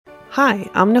Hi,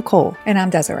 I'm Nicole. And I'm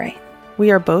Desiree.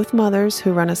 We are both mothers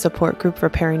who run a support group for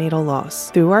perinatal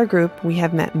loss. Through our group, we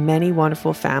have met many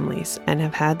wonderful families and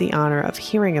have had the honor of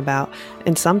hearing about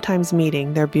and sometimes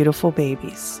meeting their beautiful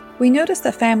babies. We notice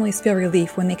that families feel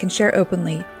relief when they can share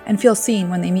openly and feel seen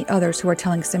when they meet others who are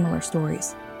telling similar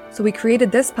stories. So we created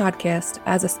this podcast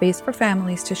as a space for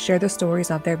families to share the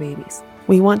stories of their babies.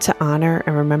 We want to honor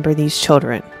and remember these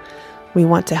children. We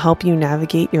want to help you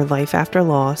navigate your life after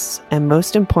loss, and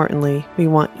most importantly, we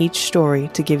want each story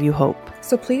to give you hope.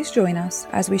 So please join us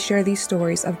as we share these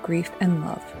stories of grief and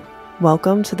love.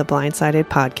 Welcome to the Blindsided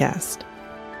Podcast.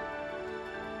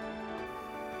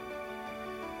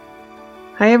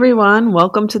 Hi everyone,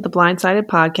 welcome to the Blindsided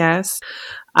Podcast.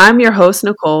 I'm your host,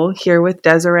 Nicole, here with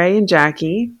Desiree and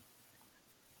Jackie.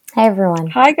 Hi everyone.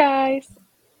 Hi guys.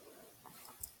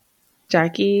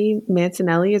 Jackie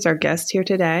Mancinelli is our guest here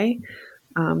today.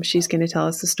 She's going to tell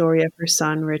us the story of her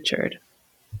son, Richard.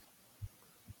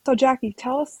 So Jackie,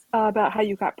 tell us about how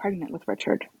you got pregnant with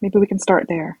Richard. Maybe we can start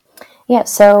there. Yeah,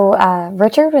 so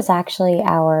Richard was actually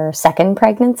our second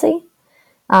pregnancy.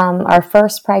 Our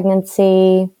first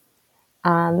pregnancy,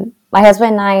 my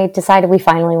husband and I decided we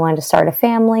finally wanted to start a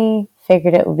family,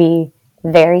 figured it would be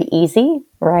very easy,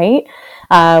 right?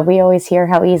 We always hear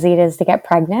how easy it is to get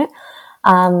pregnant.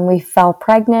 We fell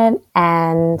pregnant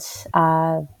and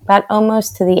got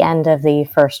almost to the end of the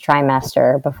first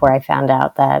trimester before I found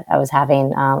out that I was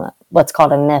having what's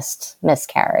called a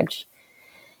miscarriage.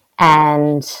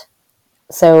 And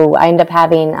so I ended up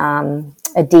having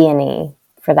a D&E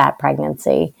for that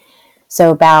pregnancy. So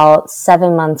about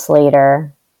 7 months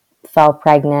later, fell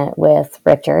pregnant with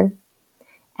Richard.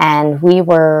 And we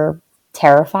were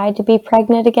terrified to be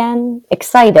pregnant again,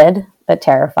 excited, but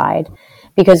terrified,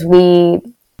 because we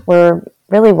were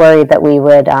really worried that we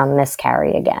would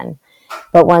miscarry again.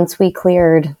 But once we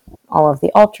cleared all of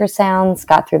the ultrasounds,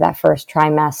 got through that first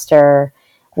trimester,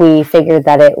 we figured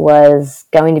that it was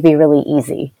going to be really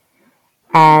easy.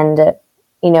 And,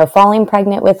 falling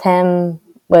pregnant with him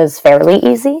was fairly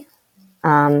easy.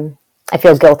 I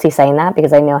feel guilty saying that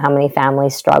because I know how many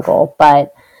families struggle,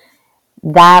 but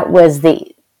that was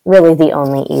really the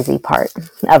only easy part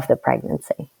of the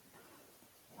pregnancy.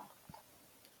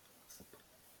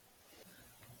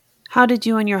 How did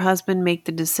you and your husband make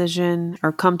the decision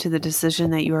or come to the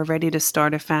decision that you were ready to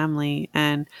start a family,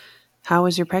 and how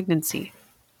was your pregnancy?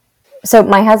 So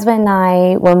my husband and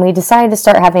I, when we decided to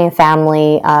start having a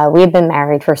family, we had been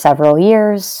married for several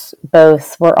years.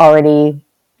 Both were already,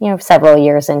 several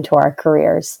years into our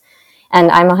careers.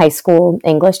 And I'm a high school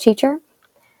English teacher.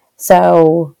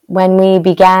 So when we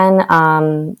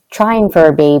began trying for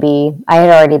a baby, I had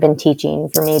already been teaching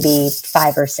for maybe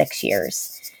 5 or 6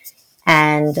 years.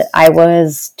 And I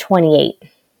was 28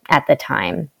 at the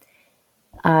time.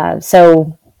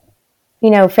 So,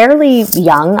 fairly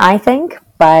young, I think,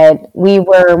 but we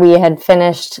had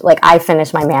finished, I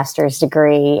finished my master's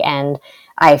degree and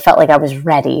I felt like I was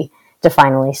ready to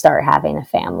finally start having a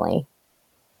family.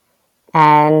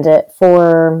 And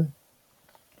for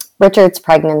Richard's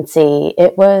pregnancy,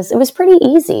 it was pretty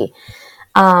easy.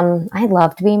 I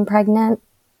loved being pregnant.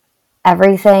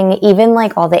 Everything, even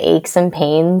all the aches and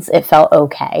pains, it felt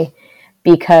okay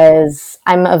because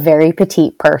I'm a very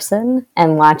petite person,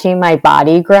 and watching my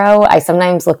body grow, I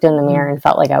sometimes looked in the mirror and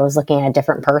felt like I was looking at a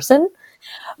different person,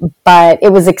 but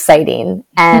it was exciting.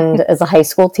 And as a high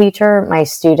school teacher, my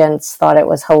students thought it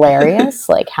was hilarious,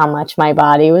 how much my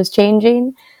body was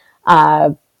changing,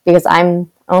 because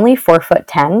I'm only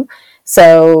 4'10",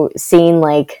 so seeing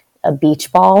a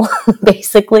beach ball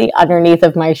basically underneath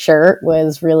of my shirt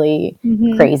was really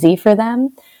crazy for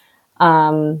them.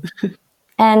 And,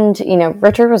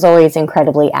 Richard was always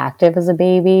incredibly active as a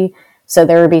baby. So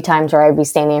there would be times where I'd be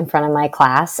standing in front of my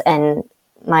class and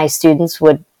my students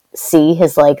would see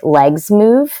his legs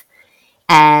move.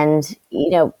 And,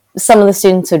 some of the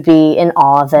students would be in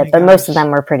awe of it, but most of them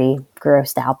were pretty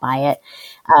grossed out by it.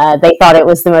 They thought it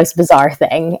was the most bizarre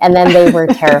thing. And then they were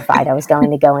terrified I was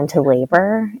going to go into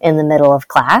labor in the middle of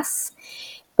class.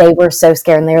 They were so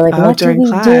scared and they were like, what do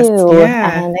we do?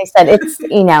 Yeah. And I said, it's,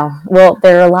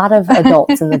 there are a lot of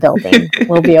adults in the building.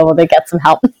 We'll be able to get some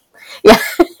help. Yeah.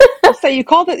 So you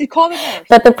called it nurse.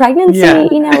 But the pregnancy,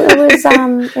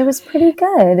 it was pretty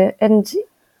good. And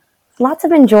lots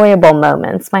of enjoyable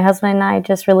moments. My husband and I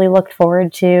just really looked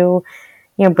forward to,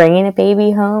 bringing a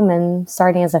baby home and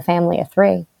starting as a family of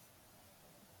 3.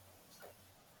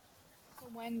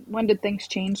 When did things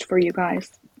change for you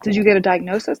guys? Did you get a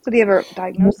diagnosis? Did he have a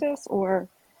diagnosis or?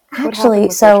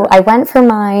 Actually, so I went for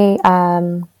my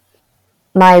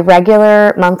my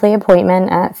regular monthly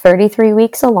appointment at 33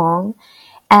 weeks along,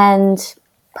 and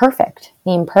perfect.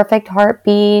 Perfect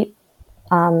heartbeat,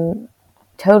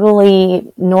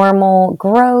 Totally normal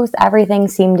growth. Everything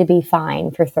seemed to be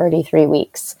fine for 33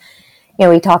 weeks.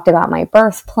 We talked about my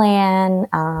birth plan,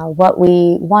 what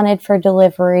we wanted for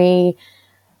delivery.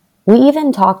 We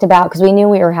even talked about, because we knew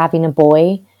we were having a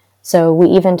boy, so we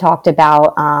even talked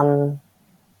about,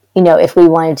 if we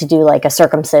wanted to do like a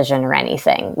circumcision or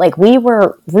anything. Like, we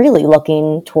were really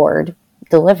looking toward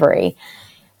delivery.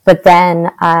 But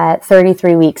then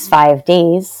 33 weeks, 5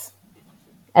 days,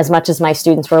 as much as my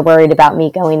students were worried about me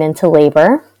going into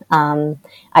labor,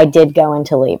 I did go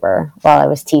into labor while I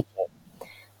was teaching.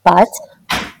 But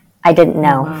I didn't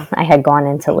know I had gone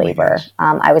into labor.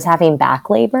 I was having back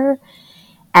labor,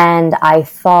 and I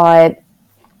thought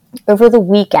over the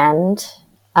weekend,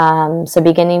 so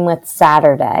beginning with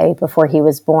Saturday before he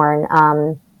was born,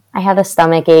 I had a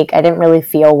stomach ache. I didn't really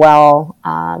feel well,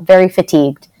 very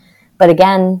fatigued. But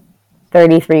again,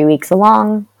 33 weeks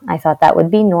along, I thought that would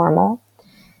be normal.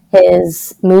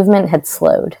 His movement had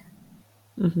slowed.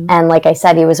 Mm-hmm. And like I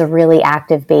said, he was a really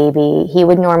active baby. He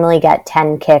would normally get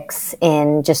 10 kicks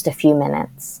in just a few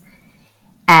minutes.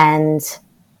 And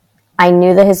I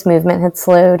knew that his movement had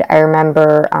slowed. I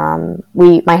remember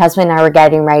my husband and I were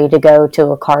getting ready to go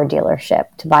to a car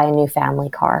dealership to buy a new family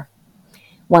car,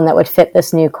 one that would fit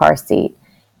this new car seat.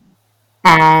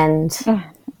 And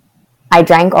I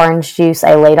drank orange juice.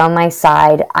 I laid on my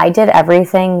side. I did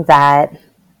everything that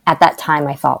at that time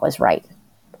I thought was right.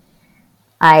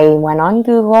 I went on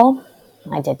Google.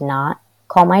 I did not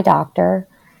call my doctor.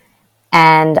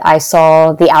 And I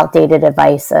saw the outdated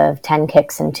advice of 10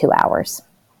 kicks in 2 hours.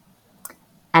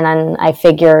 And then I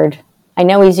figured, I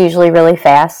know he's usually really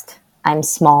fast. I'm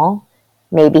small.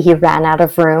 Maybe he ran out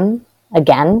of room.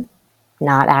 Again,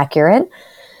 not accurate.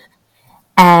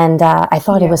 And I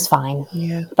thought he was fine.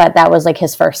 Yeah. But that was like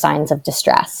his first signs of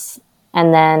distress.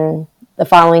 And then the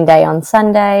following day on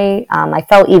Sunday, I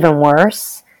felt even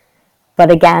worse.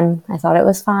 But again, I thought it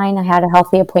was fine. I had a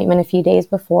healthy appointment a few days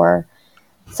before.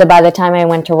 So by the time I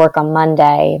went to work on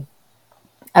Monday,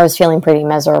 I was feeling pretty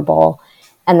miserable.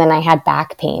 And then I had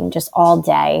back pain just all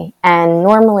day. And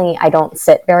normally I don't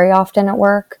sit very often at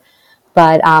work,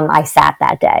 but I sat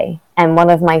that day. And one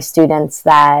of my students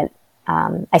that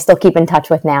I still keep in touch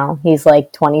with now, he's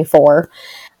like 24.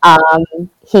 I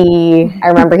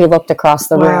remember he looked across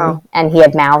the room and he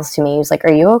had mouthed to me. He was like,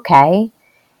 "Are you okay?"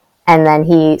 And then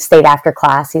he stayed after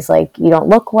class. He's like, "You don't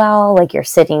look well. Like, you're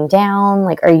sitting down.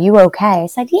 Like, are you okay?" I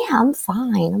said, "Yeah, I'm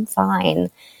fine. I'm fine."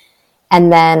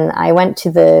 And then I went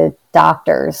to the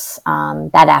doctors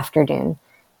that afternoon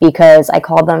because I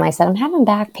called them. I said, "I'm having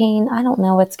back pain. I don't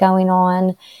know what's going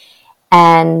on."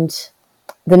 And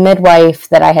the midwife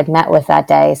that I had met with that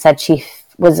day said she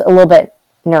was a little bit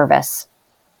nervous.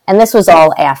 And this was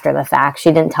all after the fact.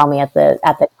 She didn't tell me at the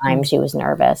time she was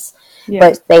nervous. Yeah.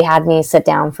 But they had me sit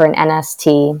down for an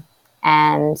NST,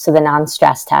 and so the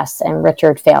non-stress tests, and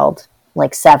Richard failed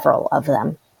like several of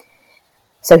them.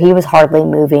 So he was hardly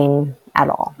moving at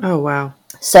all. Oh, wow.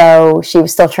 So she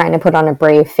was still trying to put on a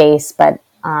brave face, but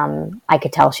I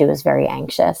could tell she was very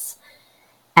anxious.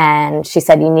 And she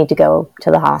said, "You need to go to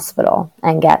the hospital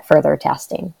and get further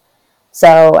testing."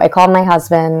 So I called my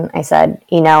husband. I said,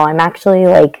 "I'm actually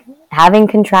like having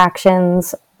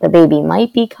contractions. The baby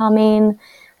might be coming."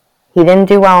 He didn't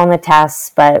do well on the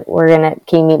tests, but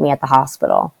can you meet me at the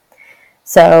hospital?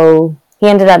 So he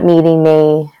ended up meeting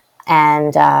me,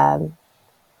 and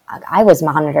I was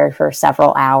monitored for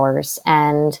several hours,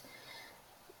 and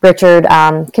Richard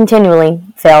continually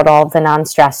failed all of the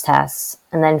non-stress tests.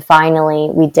 And then finally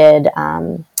we did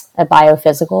a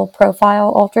biophysical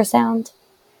profile ultrasound,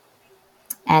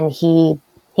 and he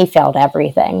failed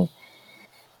everything.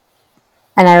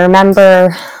 And I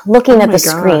remember looking at the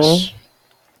screen,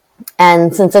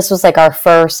 and since this was like our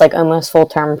first like almost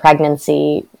full-term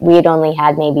pregnancy, we had only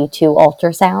had maybe 2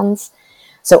 ultrasounds.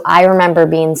 So I remember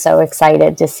being so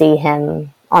excited to see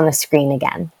him on the screen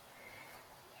again.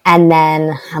 And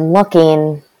then I'm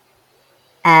looking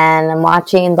and I'm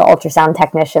watching the ultrasound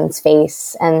technician's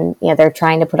face, and they're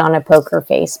trying to put on a poker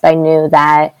face, but I knew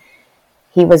that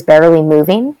he was barely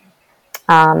moving.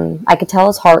 I could tell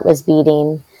his heart was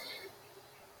beating,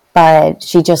 but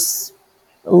she just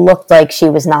looked like she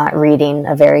was not reading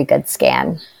a very good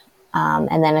scan.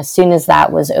 And then as soon as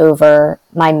that was over,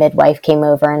 my midwife came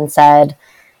over and said,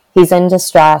 "He's in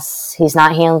distress. He's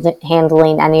not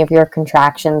handling any of your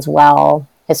contractions well.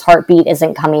 His heartbeat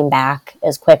isn't coming back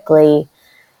as quickly.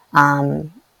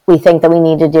 We think that we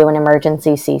need to do an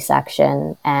emergency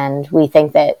C-section, and we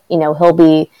think that,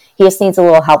 he just needs a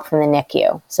little help from the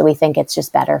NICU. So we think it's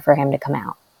just better for him to come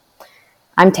out."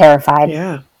 I'm terrified.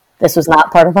 Yeah. This was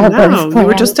not part of our birth plan. You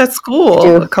were just at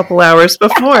school a couple hours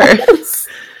before.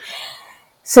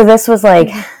 So this was like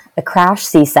a crash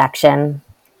C-section,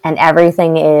 and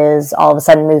everything is all of a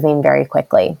sudden moving very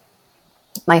quickly.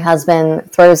 My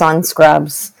husband throws on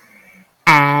scrubs,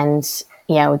 and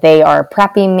they are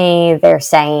prepping me. They're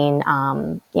saying,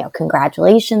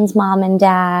 congratulations, mom and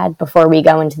dad, before we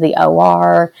go into the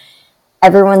OR.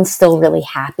 Everyone's still really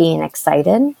happy and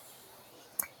excited.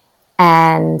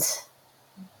 And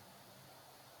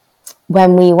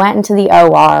when we went into the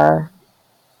OR,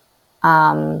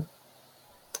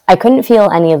 I couldn't feel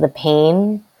any of the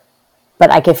pain, but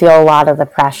I could feel a lot of the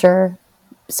pressure.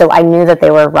 So I knew that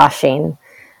they were rushing,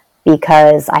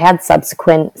 because I had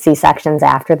subsequent C-sections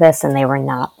after this and they were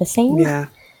not the same. Yeah.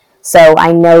 So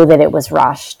I know that it was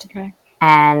rushed. Okay.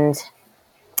 And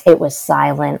it was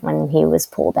silent when he was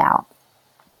pulled out.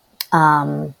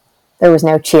 There was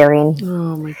no cheering.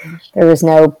 Oh my gosh. There was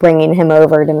no bringing him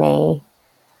over to me.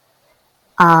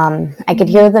 I could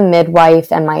hear the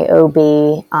midwife and my OB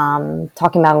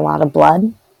talking about a lot of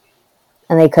blood,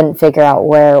 and they couldn't figure out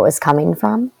where it was coming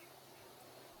from.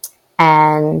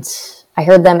 And I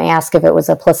heard them ask if it was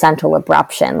a placental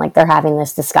abruption, like they're having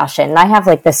this discussion. And I have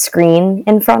like the screen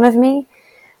in front of me,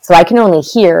 so I can only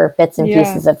hear bits and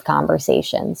pieces of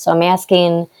conversation. So I'm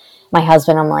asking my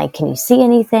husband, I'm like, can you see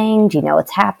anything? Do you know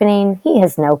what's happening? He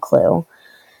has no clue.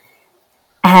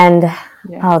 And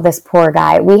this poor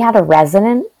guy. We had a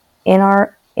resident in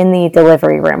the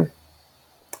delivery room.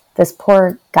 This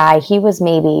poor guy, he was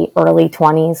maybe early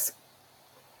 20s.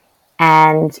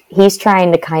 And he's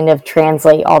trying to kind of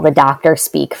translate all the doctor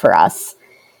speak for us.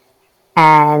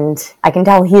 And I can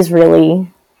tell he's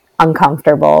really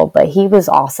uncomfortable, but he was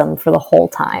awesome for the whole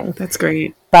time. That's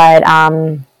great. But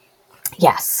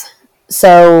yes.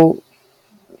 So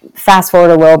fast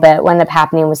forward a little bit, what ended up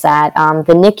happening was that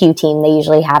the NICU team they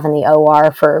usually have in the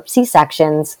OR for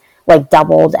C-sections like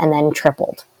doubled and then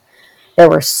tripled. There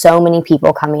were so many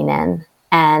people coming in.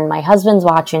 And my husband's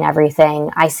watching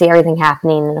everything. I see everything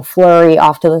happening in a flurry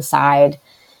off to the side.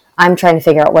 I'm trying to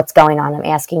figure out what's going on. I'm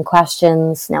asking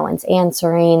questions. No one's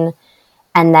answering.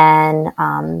 And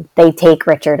then they take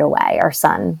Richard away, our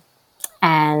son.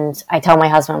 And I tell my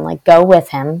husband, I'm like, go with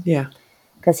him. Yeah.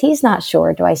 Because he's not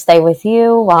sure. Do I stay with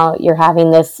you while you're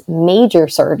having this major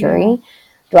surgery? Yeah.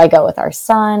 Do I go with our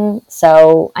son?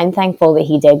 So I'm thankful that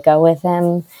he did go with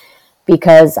him,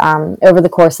 because over the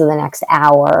course of the next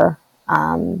hour,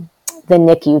 the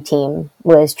NICU team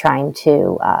was trying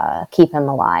to keep him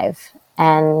alive.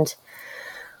 And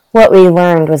what we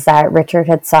learned was that Richard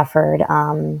had suffered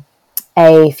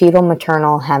a fetal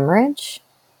maternal hemorrhage.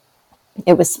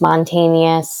 It was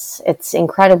spontaneous. It's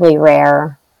incredibly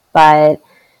rare, but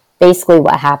basically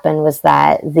what happened was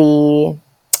that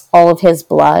all of his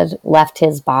blood left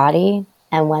his body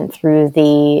and went through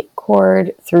the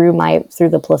cord, through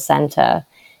the placenta,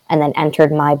 and then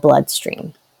entered my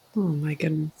bloodstream. Oh my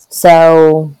goodness.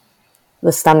 So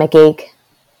the stomach ache,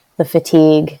 the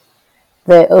fatigue,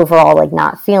 the overall like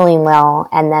not feeling well,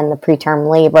 and then the preterm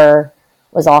labor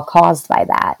was all caused by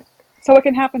that. So it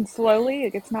can happen slowly?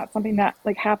 Like, it's not something that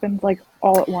like happens like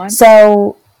all at once?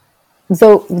 So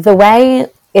the way,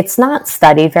 it's not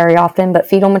studied very often, but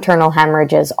fetal maternal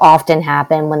hemorrhages often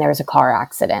happen when there's a car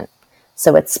accident.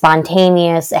 So it's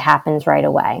spontaneous, it happens right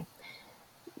away.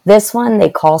 This one they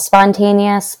call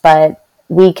spontaneous, but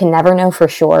we can never know for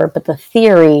sure. But the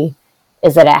theory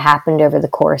is that it happened over the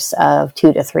course of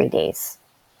 2 to 3 days.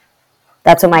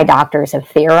 That's what my doctors have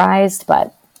theorized,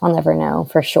 but I'll never know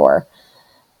for sure.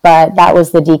 But that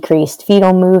was the decreased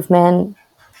fetal movement.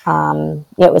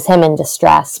 It was him in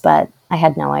distress, but I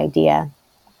had no idea.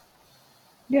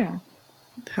 Yeah.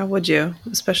 How would you?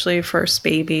 Especially first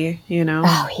baby,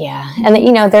 Oh, yeah. And,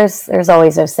 there's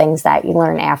always those things that you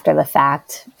learn after the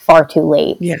fact, far too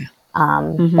late. Yeah.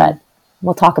 But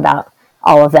we'll talk about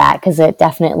all of that, because it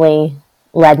definitely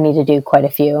led me to do quite a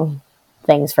few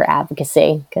things for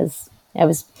advocacy, because I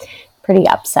was pretty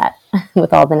upset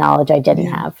with all the knowledge I didn't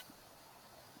have.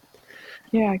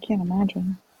 Yeah, I can't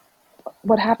imagine.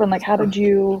 What happened? Like, how did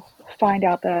you find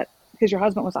out that, because your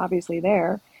husband was obviously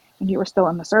there and you were still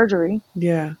in the surgery?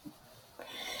 Yeah.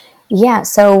 Yeah,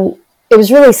 so it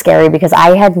was really scary because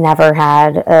I had never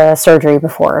had a surgery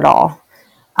before at all,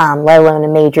 let alone a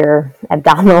major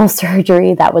abdominal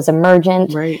surgery that was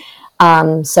emergent. Right.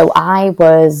 So I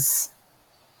was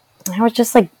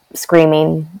just like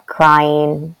screaming,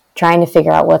 crying, trying to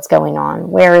figure out what's going on.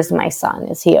 Where is my son?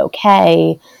 Is he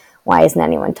okay? Why isn't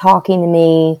anyone talking to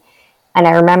me? And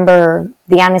I remember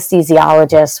the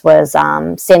anesthesiologist was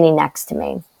standing next to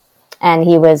me, and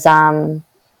he was,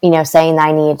 saying that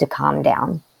I needed to calm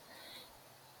down.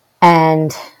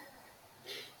 And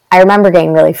I remember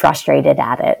getting really frustrated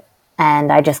at it,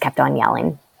 and I just kept on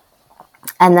yelling.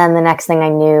 And then the next thing I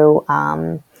knew,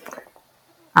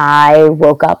 I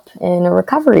woke up in a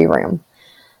recovery room.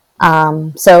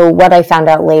 So what I found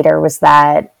out later was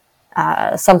that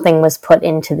something was put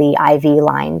into the IV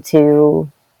line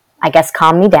to, I guess,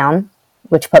 calm me down,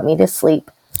 which put me to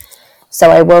sleep. So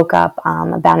I woke up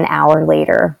about an hour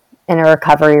later in a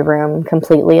recovery room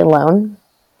completely alone.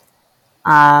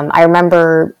 I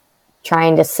remember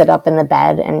trying to sit up in the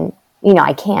bed and,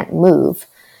 I can't move.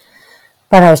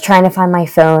 But I was trying to find my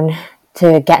phone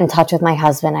to get in touch with my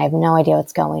husband. I have no idea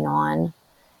what's going on.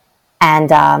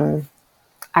 And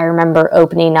I remember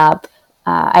opening up,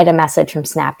 I had a message from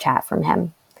Snapchat from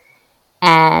him.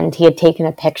 And he had taken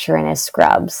a picture in his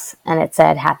scrubs and it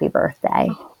said, "Happy birthday."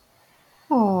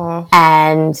 Aww.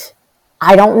 And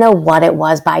I don't know what it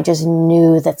was, but I just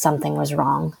knew that something was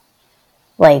wrong.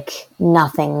 Like,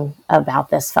 nothing about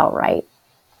this felt right.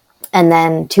 And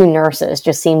then 2 nurses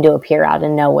just seemed to appear out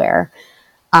of nowhere.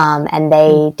 And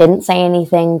they didn't say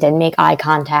anything, didn't make eye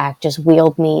contact, just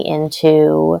wheeled me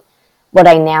into what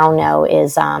I now know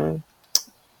is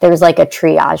there's like a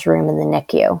triage room in the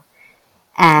NICU.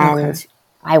 And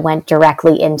I went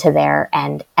directly into there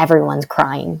and everyone's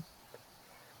crying.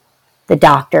 The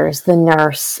doctors, the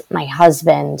nurse, my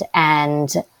husband,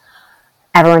 and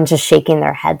everyone's just shaking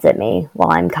their heads at me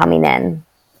while I'm coming in.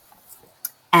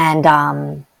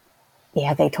 And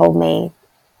they told me,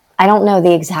 I don't know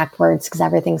the exact words because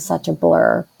everything's such a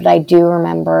blur, but I do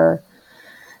remember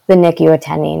the NICU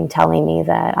attending telling me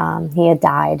that he had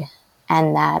died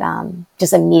and that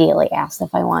just immediately asked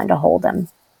if I wanted to hold him.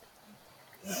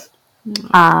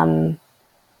 And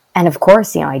of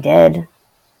course, I did.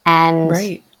 And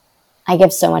Right. I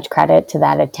give so much credit to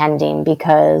that attending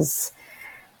because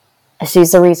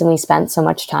she's the reason we spent so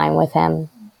much time with him.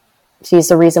 She's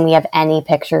the reason we have any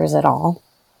pictures at all.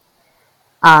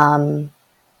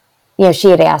 She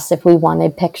had asked if we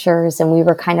wanted pictures and we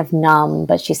were kind of numb,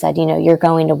 but she said, you're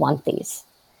going to want these.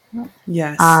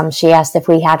 Yes. She asked if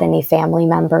we had any family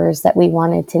members that we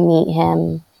wanted to meet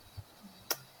him.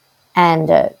 And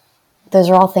those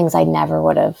are all things I never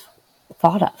would have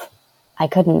thought of. I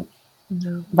couldn't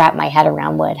wrap my head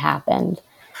around what had happened.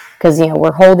 Because,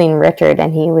 we're holding Richard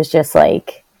and he was just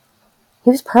like, he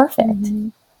was perfect. Mm-hmm.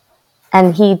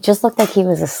 And he just looked like he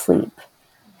was asleep.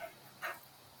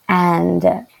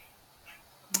 And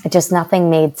just nothing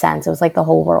made sense. It was like the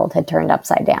whole world had turned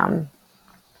upside down.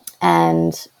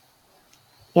 And,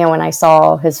 when I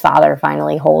saw his father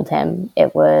finally hold him,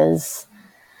 it was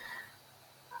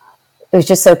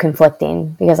just so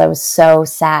conflicting because I was so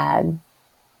sad,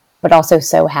 but also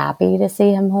so happy to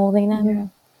see him holding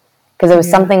him. Because it was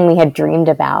something we had dreamed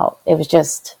about. It was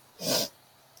just,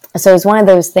 so it was one of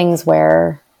those things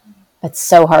where it's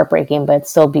so heartbreaking, but it's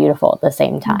still beautiful at the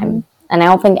same time. Mm-hmm. And I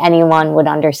don't think anyone would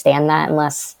understand that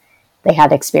unless they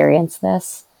had experienced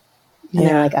this. And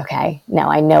they're like, okay, no,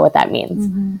 I know what that means.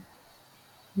 Mm-hmm.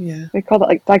 Yeah. They call it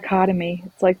like dichotomy.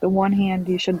 It's like the one hand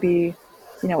you should be,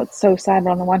 it's so sad,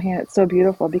 but on the one hand, it's so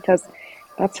beautiful because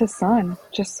that's his son.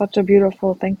 Just such a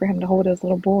beautiful thing for him to hold his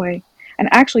little boy. And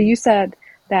actually, you said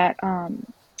that,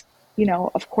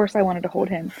 of course I wanted to hold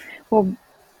him. Well,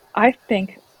 I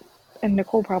think, and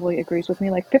Nicole probably agrees with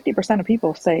me, like 50% of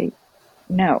people say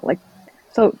no. Like,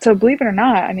 so believe it or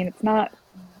not, I mean, it's not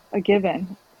a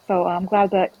given. So I'm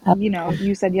glad that,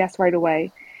 you said yes right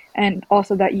away. And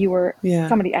also that you were,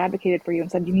 somebody advocated for you and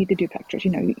said, you need to do pictures.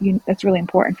 That's really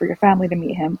important for your family to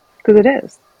meet him. Because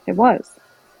it was.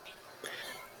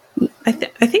 I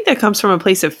think that comes from a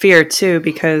place of fear too,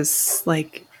 because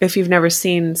like, if you've never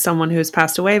seen someone who's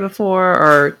passed away before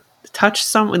or touched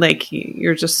someone, like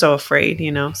you're just so afraid,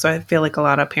 So I feel like a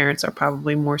lot of parents are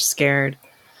probably more scared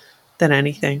than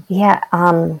anything. Yeah.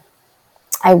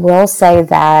 I will say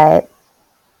that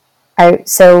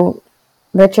so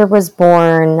Richard was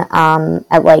born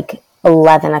at like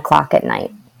 11 o'clock at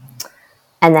night.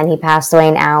 And then he passed away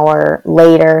an hour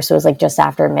later. So it was like just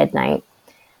after midnight.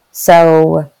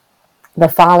 So the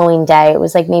following day, it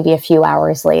was like maybe a few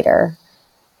hours later,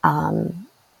 the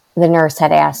nurse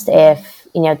had asked if,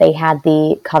 they had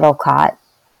the cuddle cot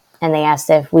and they asked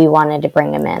if we wanted to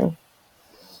bring him in.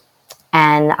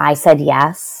 And I said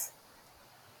yes.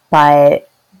 But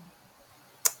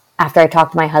after I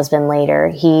talked to my husband later,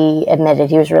 he admitted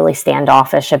he was really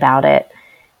standoffish about it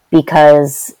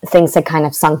because things had kind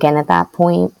of sunk in at that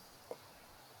point.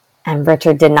 And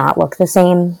Richard did not look the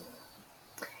same.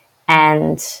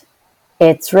 And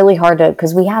it's really hard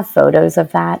because we have photos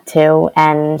of that too.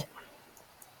 And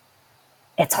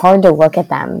it's hard to look at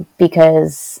them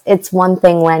because it's one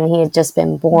thing when he had just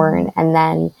been born and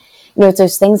then, it's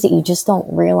those things that you just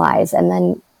don't realize. And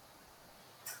then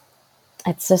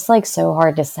it's just like so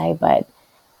hard to say, but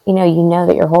you know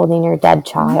that you're holding your dead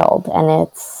child, and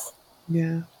it's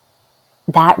Yeah.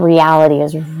 that reality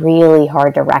is really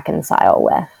hard to reconcile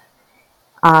with.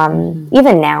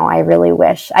 Even now, I really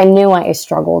wish I knew I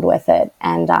struggled with it,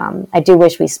 and I do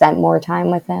wish we spent more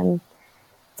time with him.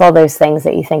 It's all those things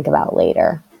that you think about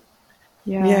later.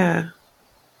 Yeah. Yeah.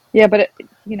 Yeah, but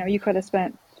you could have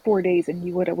spent 4 days, and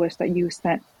you would have wished that you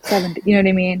spent 7. You know what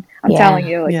I mean? I'm Yeah. telling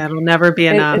you, like Yeah, it'll never be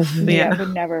enough. it Yeah.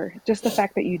 would never. Just the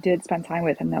fact that you did spend time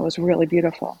with him, that was really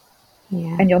beautiful,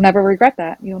 Yeah, and you'll never regret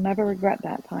that. You'll never regret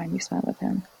that time you spent with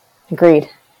him. agreed.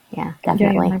 Yeah, Yeah,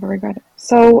 definitely. you'll never regret it.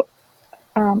 So,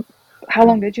 how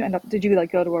long did you end up? Did you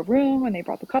like go to a room and they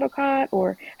brought the cuddle cot,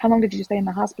 or how long did you stay in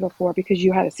the hospital for? Because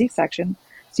you had a C-section,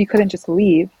 so you couldn't just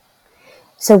leave.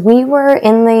 So we were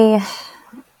in the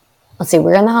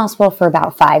hospital for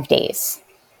about 5 days,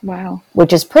 Wow.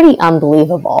 which is pretty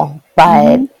unbelievable.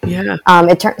 But Yeah.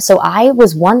 so I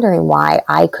was wondering why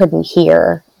I couldn't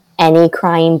hear any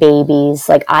crying babies.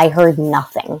 Like, I heard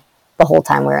nothing the whole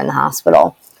time we were in the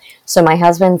hospital. So my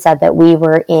husband said that we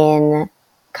were in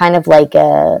kind of like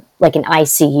an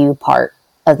ICU part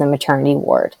of the maternity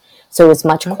ward. So it was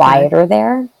much quieter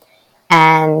there.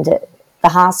 And the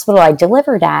hospital I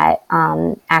delivered at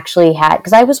actually had,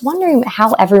 because I was wondering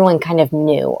how everyone kind of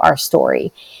knew our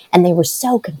story. And they were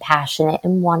so compassionate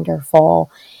and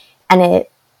wonderful. And it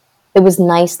was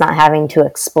nice not having to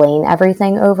explain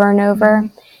everything over and over.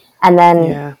 And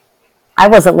then I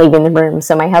wasn't leaving the room.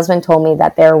 So my husband told me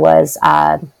that there was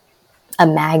a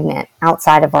magnet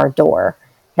outside of our door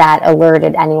that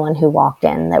alerted anyone who walked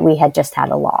in that we had just had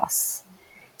a loss.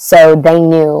 So they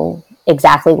knew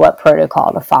exactly what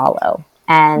protocol to follow.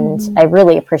 And I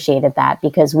really appreciated that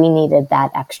because we needed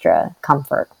that extra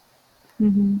comfort.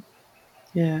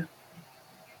 Yeah.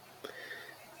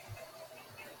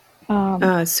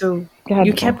 So Go ahead,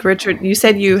 you Nicole. kept Richard. You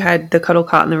said you had the cuddle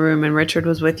cot in the room, and Richard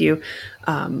was with you.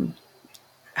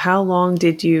 How long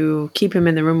did you keep him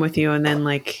in the room with you? And then,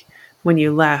 like, when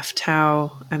you left,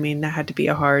 that had to be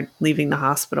a hard leaving the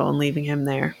hospital and leaving him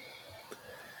there.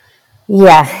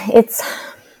 Yeah,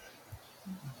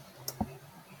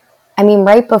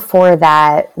 right before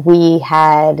that, we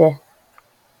had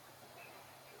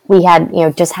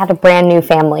just had a brand new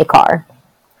family car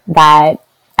that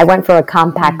I went from a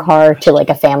compact car to like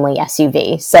a family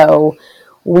SUV. So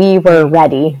we were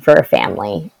ready for a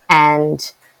family,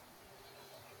 and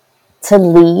to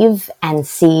leave and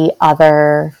see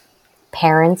other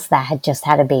parents that had just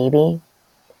had a baby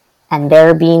and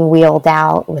they're being wheeled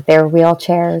out with their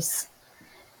wheelchairs.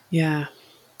 Yeah.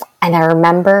 And I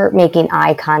remember making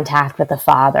eye contact with the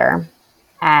father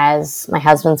as my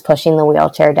husband's pushing the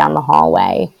wheelchair down the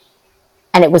hallway.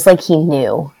 And it was like he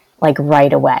knew, like,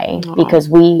 right away, because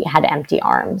we had empty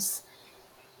arms.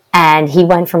 And he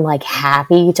went from like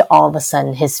happy to all of a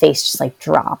sudden his face just like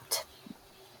dropped.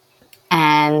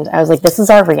 And I was like, this is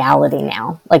our reality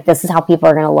now. Like, this is how people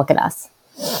are going to look at us.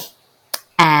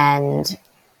 And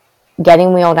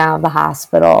getting wheeled out of the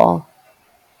hospital.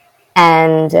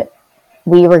 And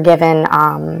we were given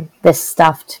this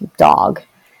stuffed dog,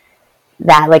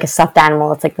 that like a stuffed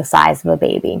animal. It's like the size of a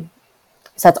baby.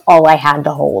 So that's all I had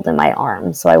to hold in my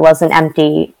arms. So I wasn't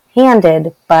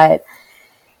empty-handed, but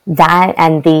that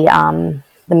and the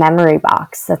memory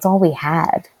box, that's all we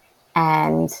had.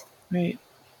 And Right.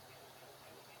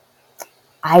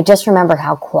 I just remember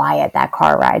how quiet that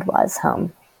car ride was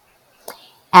home.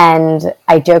 And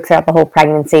I joked throughout the whole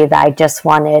pregnancy that I just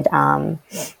wanted a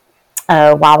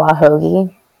Wawa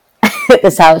hoagie.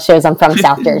 This is how it shows I'm from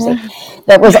South Jersey.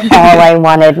 That was all I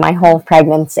wanted my whole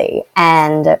pregnancy.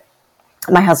 And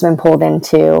my husband pulled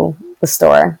into the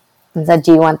store and said,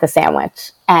 do you want the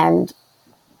sandwich? And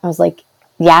I was like,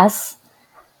 yes,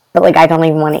 but like, I don't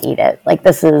even want to eat it. Like,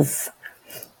 this is...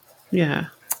 Yeah.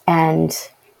 And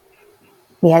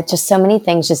yeah, just so many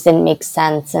things just didn't make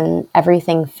sense, and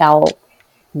everything felt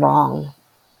wrong.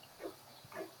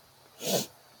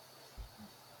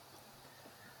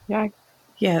 Yeah.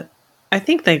 Yeah. I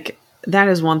think like that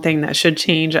is one thing that should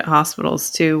change at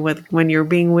hospitals too, with when you're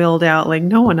being wheeled out, like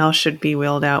no one else should be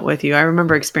wheeled out with you. I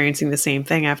remember experiencing the same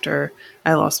thing after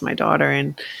I lost my daughter,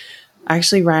 and I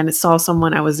actually saw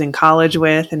someone I was in college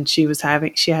with, and she had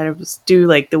to do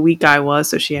like the week I was.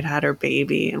 So she had her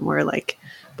baby, and we're like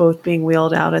both being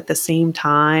wheeled out at the same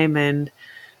time. And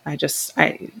I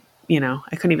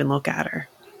couldn't even look at her.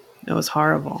 It was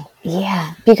horrible.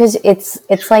 Yeah, because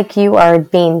it's like you are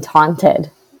being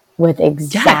taunted with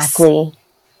exactly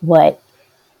what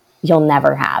you'll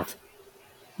never have.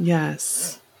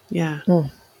 Yes. Yeah.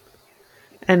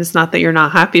 And it's not that you're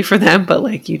not happy for them, but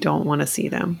like you don't want to see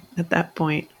them at that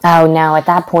point. Oh no, at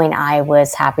that point I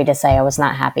was happy to say I was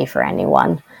not happy for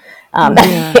anyone.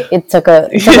 Yeah. It took a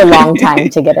long time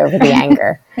to get over the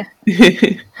anger.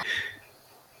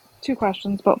 Two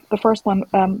questions, but the first one,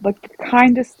 like the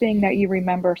kindest thing that you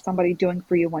remember somebody doing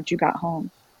for you once you got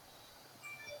home.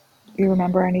 Do you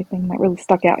remember anything that really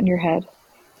stuck out in your head?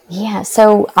 Yeah.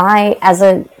 So as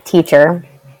a teacher,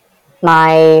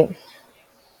 it's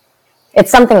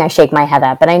something I shake my head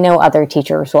at, but I know other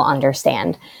teachers will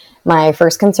understand. My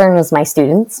first concern was my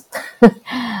students.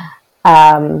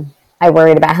 I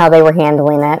worried about how they were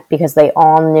handling it because they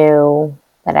all knew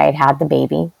that I had had the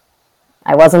baby.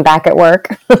 I wasn't back at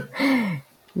work.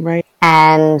 Right.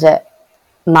 And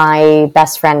my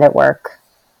best friend at work,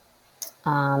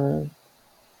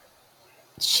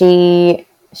 she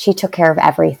took care of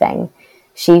everything.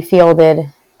 She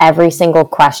fielded every single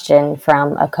question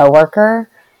from a coworker,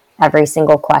 every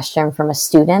single question from a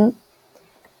student.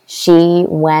 She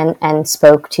went and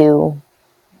spoke to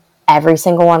every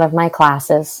single one of my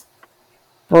classes,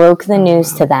 broke the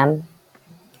news to them.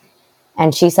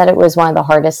 And she said it was one of the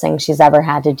hardest things she's ever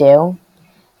had to do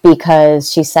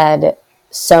because she said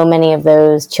so many of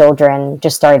those children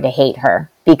just started to hate her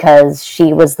because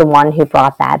she was the one who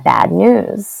brought that bad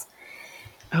news.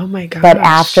 Oh my gosh. But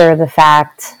after the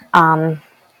fact, a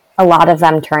lot of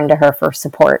them turned to her for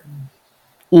support,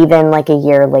 even like a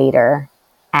year later.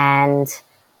 And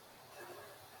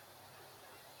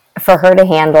for her to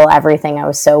handle everything I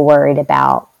was so worried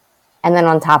about, and then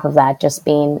on top of that, just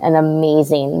being an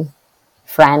amazing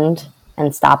friend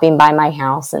and stopping by my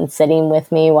house and sitting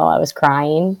with me while I was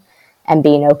crying and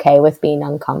being okay with being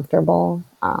uncomfortable,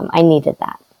 I needed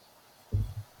that.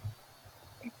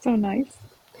 That's so nice.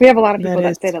 We have a lot of people That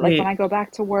that is say that, like when sweet. I go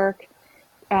back to work,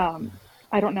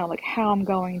 I don't know like how I'm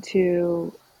going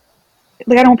to,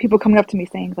 like I don't want people coming up to me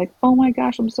saying like, "Oh my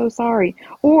gosh, I'm so sorry,"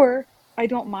 or I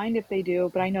don't mind if they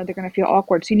do, but I know they're gonna feel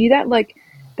awkward. So you need that like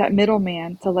that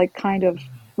middleman to like kind of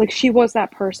like she was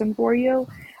that person for you.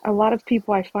 A lot of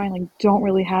people I find like don't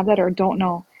really have that or don't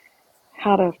know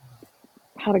how to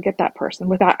get that person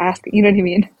without asking. You know what I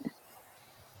mean?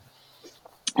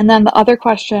 And then the other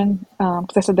question,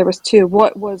 because I said there was two.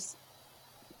 What was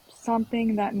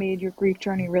something that made your grief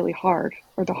journey really hard,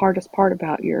 or the hardest part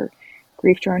about your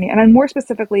grief journey? And then more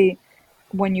specifically,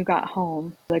 when you got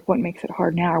home, like what makes it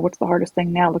hard now, or what's the hardest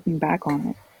thing now looking back on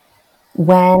it?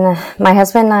 When my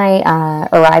husband and I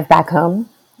arrived back home,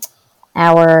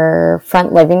 our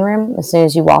front living room, as soon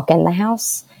as you walk in the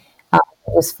house,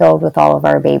 was filled with all of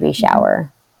our baby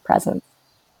shower presents.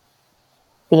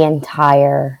 The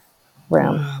entire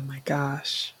room. Oh my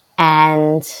gosh.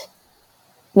 And,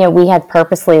 we had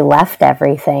purposely left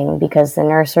everything because the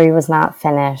nursery was not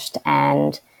finished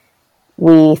and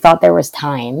we thought there was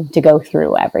time to go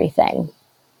through everything.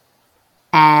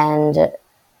 And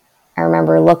I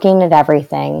remember looking at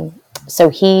everything. So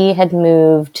he had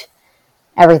moved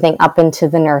everything up into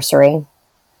the nursery,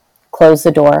 closed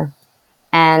the door,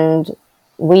 and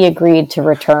we agreed to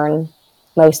return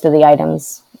most of the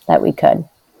items that we could.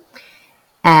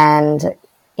 And,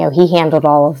 he handled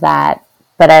all of that.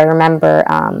 But I remember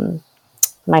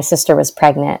my sister was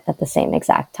pregnant at the same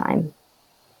exact time.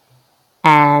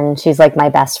 And she's like my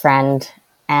best friend.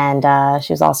 And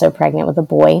she was also pregnant with a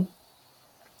boy.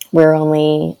 We're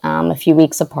only a few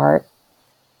weeks apart.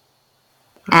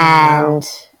 And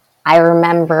I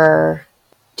remember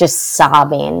just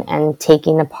sobbing and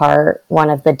taking apart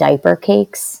one of the diaper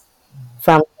cakes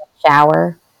from the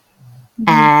shower.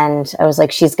 And I was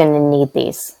like, she's going to need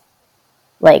these.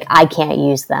 Like, I can't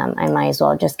use them. I might as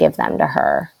well just give them to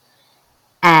her.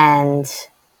 And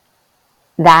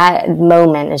that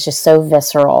moment is just so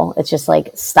visceral. It's just like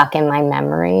stuck in my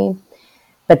memory.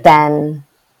 But then,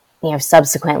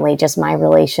 subsequently, just my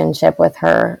relationship with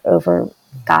her over,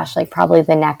 gosh, like probably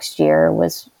the next year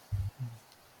was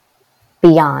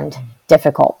beyond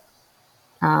difficult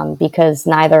because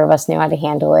neither of us knew how to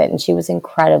handle it. And she was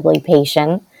incredibly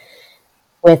patient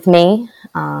with me.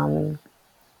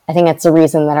 I think that's the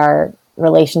reason that our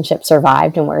relationship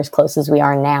survived and we're as close as we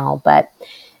are now. But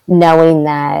knowing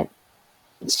that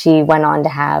she went on to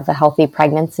have a healthy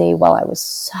pregnancy, well, I was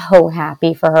so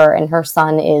happy for her. And her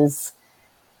son is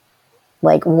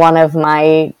like one of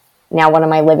my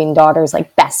living daughter's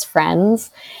like best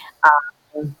friends.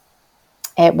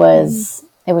 It was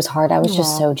hard. I was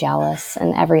just so jealous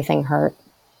and everything hurt.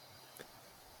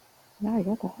 Yeah, I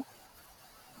get that.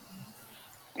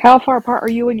 How far apart are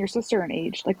you and your sister in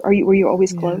age? Like, were you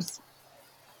always close?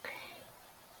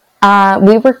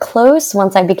 We were close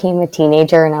once I became a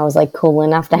teenager and I was like cool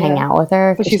enough to hang out with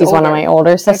her. So she's one of my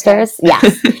older sisters. Okay.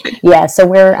 Yes. Yeah. So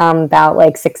we're about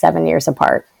like 6-7 years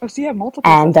apart. Oh, so you have multiple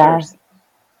sisters.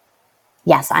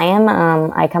 Yes, I am.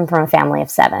 I come from a family of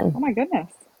 7. Oh my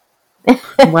goodness.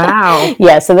 Wow.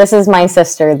 Yeah, so this is my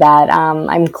sister that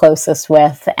I'm closest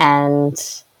with,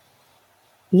 and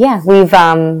yeah, we've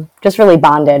just really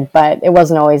bonded, but it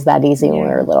wasn't always that easy when we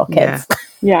were little Yeah. kids.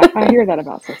 Yeah, I hear that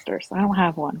about sisters. I don't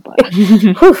have one, but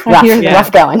Whew, I hear rough, that.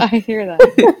 rough going. I hear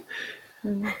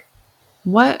that.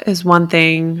 What is one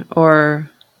thing, or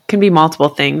can be multiple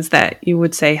things, that you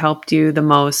would say helped you the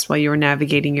most while you were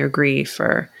navigating your grief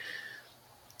or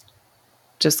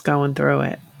just going through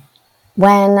it?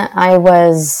 When I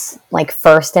was like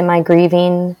first in my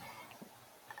grieving,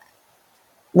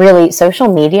 really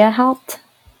social media helped,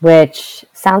 which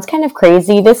sounds kind of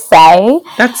crazy to say.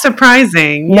 That's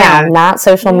surprising. No, Yeah. not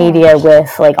social Yeah. media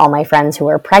with like all my friends who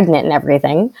are pregnant and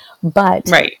everything, but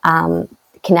Right.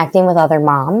 connecting with other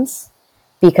moms,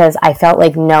 because I felt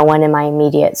like no one in my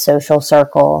immediate social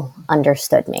circle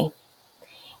understood me.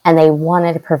 And they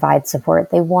wanted to provide support.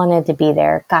 They wanted to be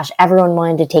there. Gosh, everyone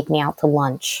wanted to take me out to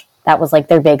lunch. That was like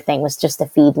their big thing, was just to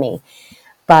feed me.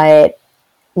 But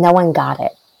no one got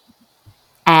it.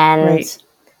 And Right.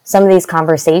 some of these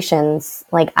conversations,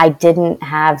 like I didn't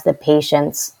have the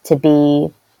patience to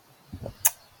be,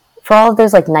 for all of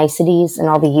those like niceties and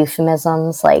all the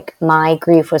euphemisms. Like my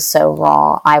grief was so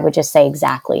raw, I would just say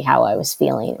exactly how I was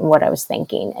feeling and what I was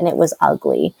thinking, and it was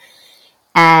ugly.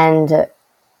 And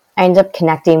I ended up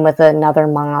connecting with another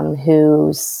mom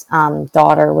whose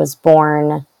daughter was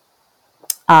born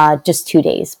just 2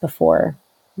 days before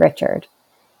Richard.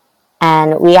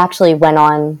 And we actually went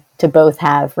on to both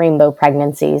have rainbow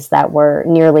pregnancies that were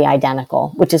nearly identical,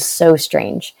 which is so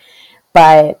strange.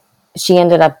 But she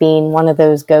ended up being one of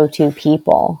those go-to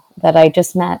people that I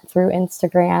just met through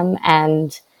Instagram.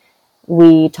 And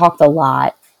we talked a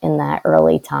lot in that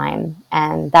early time.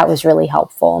 And that was really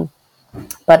helpful.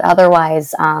 But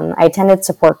otherwise, I attended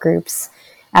support groups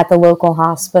at the local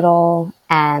hospital,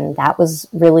 and that was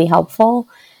really helpful.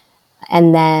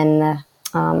 And then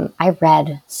I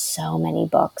read so many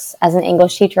books. As an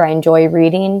English teacher, I enjoy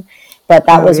reading, but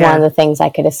that was one of the things I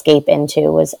could escape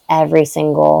into, was every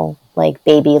single like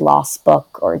baby loss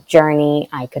book or journey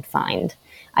I could find.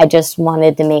 I just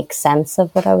wanted to make sense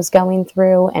of what I was going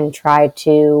through and try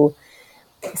to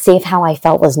see if how I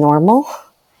felt was normal,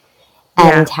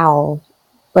 and how,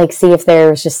 like, see if there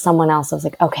was just someone else. I was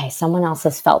like, okay, someone else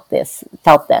has felt this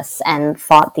and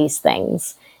thought these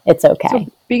things. It's okay. So,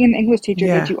 being an English teacher,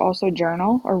 Yeah. did you also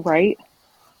journal or write?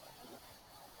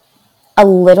 A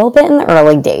little bit in the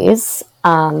early days.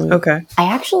 Okay. I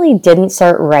actually didn't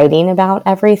start writing about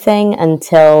everything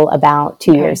until about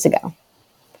 2 years ago.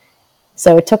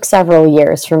 So it took several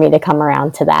years for me to come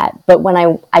around to that. But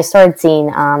when I started seeing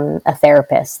a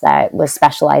therapist that was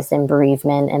specialized in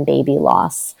bereavement and baby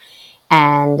loss,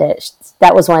 and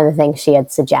that was one of the things she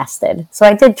had suggested. So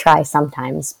I did try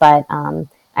sometimes, but I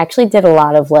actually did a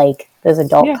lot of like those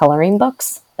adult coloring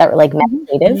books that were like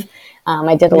meditative.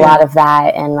 I did a lot of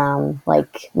that, and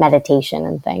like meditation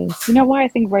and things. You know why I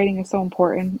think writing is so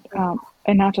important,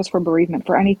 and not just for bereavement,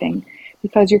 for anything,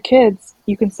 because your kids,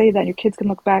 you can say that your kids can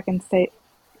look back and say,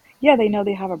 yeah, they know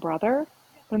they have a brother,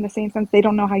 but in the same sense, they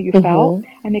don't know how you felt,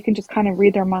 and they can just kind of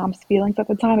read their mom's feelings at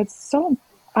the time. It's so,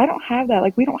 I don't have that.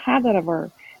 Like, we don't have that of our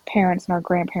parents and our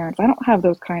grandparents. I don't have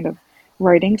those kind of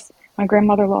writings. My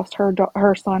grandmother lost her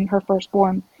son, her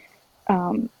firstborn,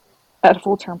 at a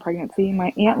full-term pregnancy.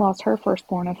 My aunt lost her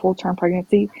firstborn in full-term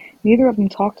pregnancy. Neither of them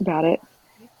talked about it.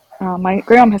 My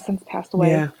grandma has since passed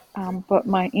away, but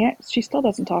my aunt, she still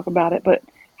doesn't talk about it. But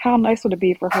how nice would it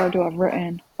be for her to have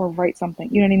written or write something,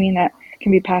 you know what I mean, that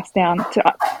can be passed down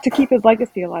to keep his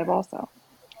legacy alive also.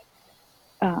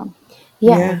 I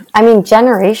mean,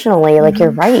 generationally, like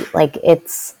you're right. Like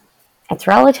it's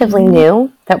relatively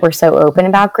new that we're so open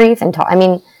about grief and talk. I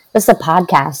mean, this is a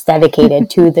podcast dedicated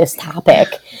to this topic.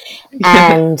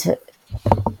 And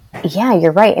yeah,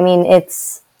 you're right. I mean,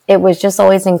 it was just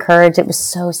always encouraged. It was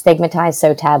so stigmatized,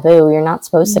 so taboo. You're not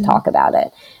supposed to talk about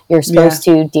it. You're supposed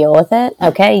to deal with it.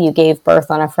 Okay, you gave birth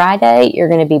on a Friday. You're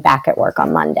going to be back at work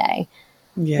on Monday.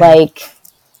 Like,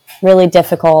 really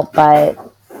difficult, but,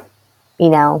 you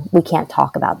know, we can't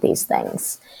talk about these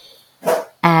things.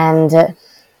 And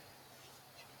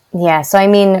yeah, so I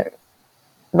mean,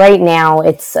 right now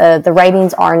it's the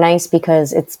writings are nice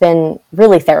because it's been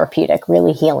really therapeutic,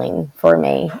 really healing for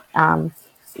me.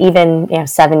 Even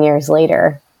 7 years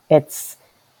later,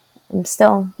 I'm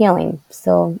still healing,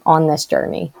 still on this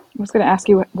journey. I was going to ask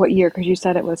you what year, because you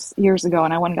said it was years ago,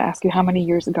 and I wanted to ask you how many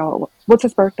years ago. What's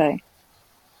his birthday?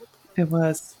 It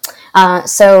was.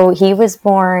 So he was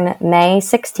born May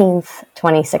 16th,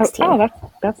 2016. Oh,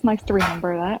 that's nice to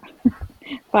remember that.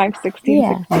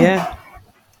 5/16. Yeah.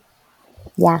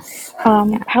 Yes.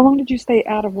 How long did you stay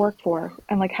out of work for?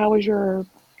 And like, how were your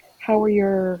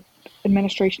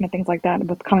administration and things like that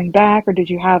with coming back, or did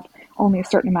you have only a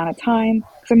certain amount of time?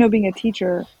 Because I know being a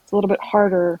teacher, it's a little bit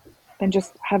harder than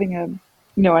just having a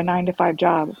 9-to-5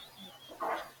 job.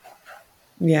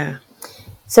 Yeah.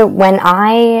 So when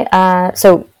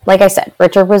like I said,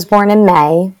 Richard was born in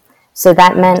May. So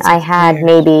that meant I had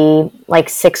maybe like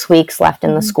 6 weeks left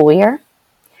in the school year.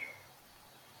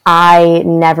 I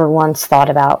never once thought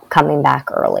about coming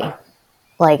back early.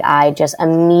 Like, I just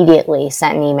immediately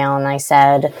sent an email and I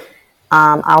said,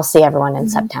 I'll see everyone in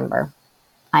September.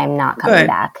 I am not coming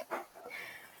back.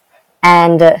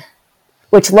 And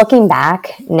which, looking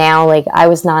back now, like, I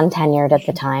was non-tenured at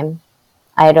the time.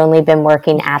 I had only been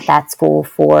working at that school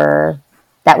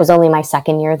that was only my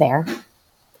second year there.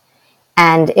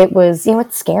 And it was,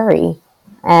 it's scary.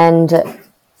 And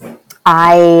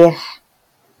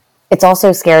it's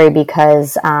also scary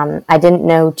because I didn't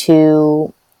know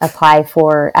to apply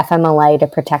for FMLA to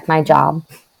protect my job.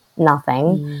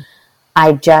 Nothing.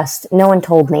 No one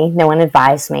told me, no one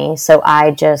advised me. So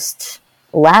I just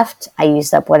left. I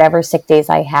used up whatever sick days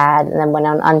I had and then went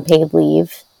on unpaid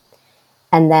leave.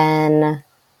 And then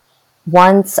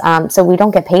once, so we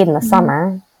don't get paid in the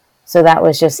summer. So that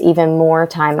was just even more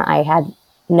time I had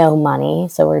no money.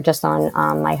 So we're just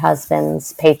on my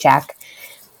husband's paycheck.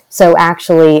 So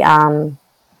actually,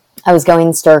 I was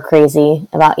going stir crazy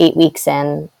about 8 weeks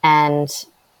in, and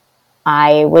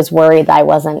I was worried that I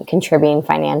wasn't contributing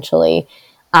financially.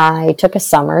 I took a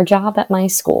summer job at my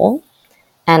school,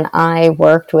 and I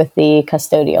worked with the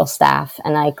custodial staff,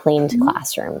 and I cleaned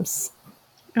classrooms.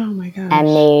 Oh my gosh. And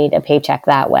made a paycheck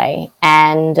that way.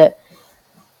 And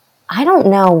I don't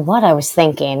know what I was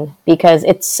thinking, because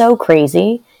it's so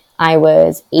crazy. I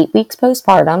was 8 weeks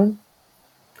postpartum.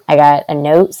 I got a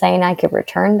note saying I could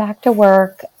return back to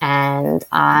work, and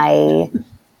I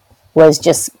was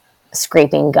just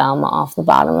scraping gum off the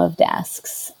bottom of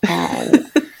desks. And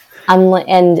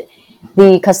and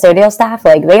the custodial staff,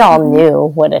 like, they all knew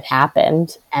what had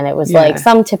happened, and it was like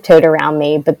some tiptoed around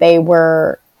me, but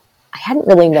I hadn't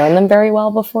really known them very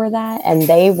well before that, and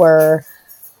they were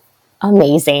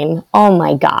amazing. Oh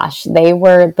my gosh. They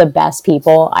were the best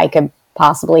people I could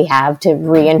possibly have to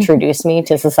reintroduce me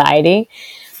to society,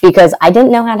 because I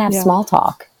didn't know how to have small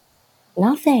talk.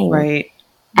 Nothing. Right.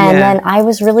 And then I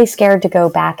was really scared to go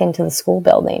back into the school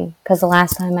building, because the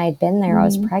last time I'd been there, I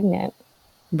was pregnant.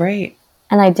 Right.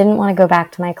 And I didn't want to go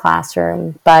back to my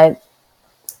classroom. But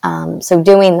so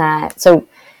doing that, so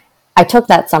I took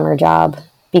that summer job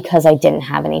because I didn't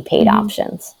have any paid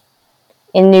options.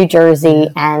 In New Jersey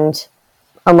and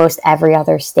almost every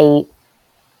other state,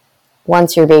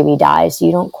 once your baby dies,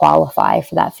 you don't qualify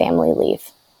for that family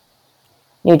leave.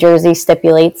 New Jersey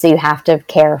stipulates that you have to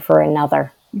care for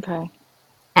another. Okay.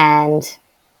 And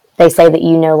they say that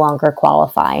you no longer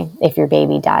qualify if your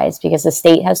baby dies, because the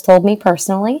state has told me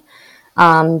personally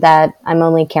that I'm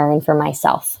only caring for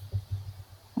myself.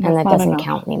 And that doesn't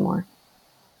count anymore.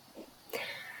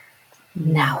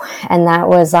 No. And that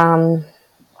was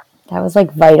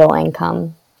like vital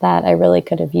income that I really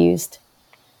could have used.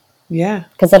 Yeah.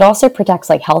 Because it also protects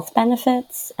like health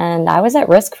benefits, and I was at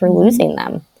risk for losing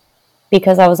them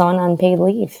because I was on unpaid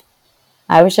leave.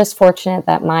 I was just fortunate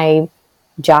that my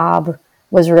job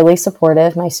was really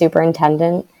supportive. My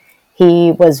superintendent,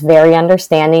 he was very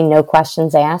understanding, no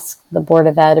questions asked. The Board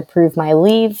of Ed approved my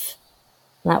leave,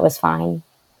 and that was fine.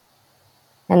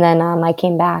 And then I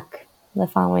came back the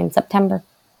following September.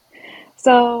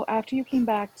 So after you came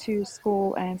back to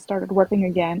school and started working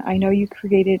again, I know you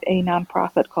created a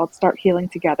nonprofit called Start Healing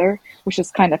Together, which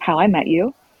is kind of how I met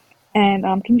you. And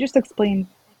can you just explain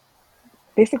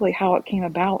basically how it came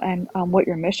about and what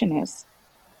your mission is?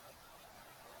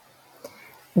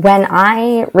 When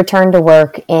I returned to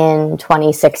work in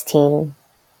 2016,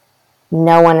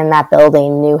 no one in that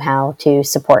building knew how to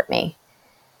support me.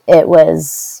 It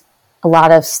was a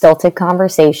lot of stilted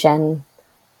conversation,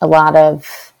 a lot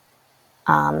of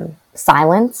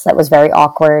silence that was very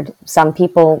awkward. Some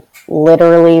people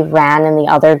literally ran in the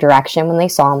other direction when they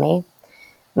saw me.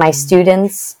 My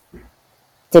students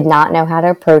did not know how to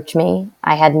approach me.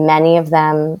 I had many of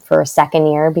them for a second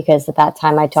year because at that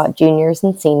time I taught juniors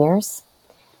and seniors.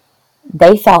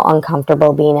 They felt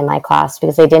uncomfortable being in my class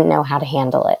because they didn't know how to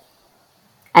handle it.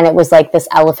 And it was like this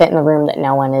elephant in the room that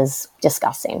no one is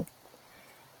discussing.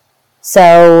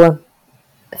 So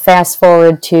fast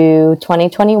forward to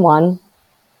 2021,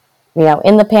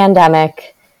 in the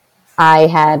pandemic, I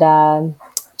had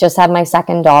just had my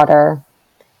second daughter,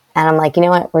 and I'm like, you know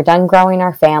what? We're done growing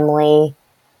our family.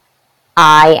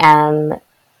 I am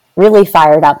really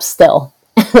fired up still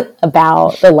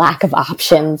about the lack of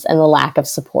options and the lack of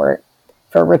support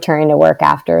for returning to work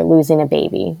after losing a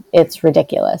baby. It's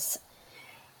ridiculous.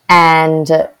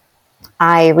 And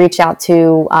I reached out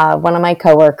to one of my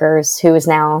coworkers who is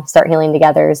now Start Healing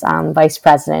Together's vice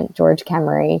president, George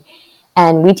Kemery,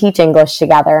 and we teach English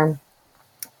together.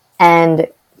 And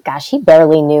gosh, he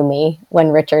barely knew me when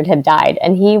Richard had died,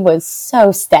 and he was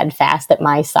so steadfast at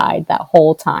my side that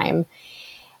whole time.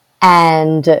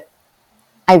 And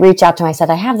I reached out to him. I said,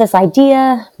 I have this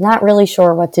idea, not really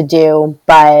sure what to do,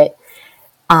 but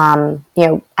I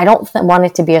don't want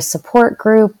it to be a support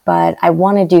group, but I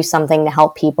want to do something to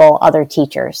help people, other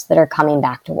teachers that are coming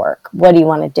back to work. What do you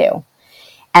want to do?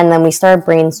 And then we started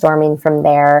brainstorming from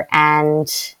there, and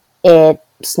it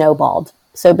snowballed.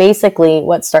 So basically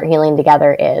what Start Healing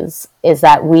Together is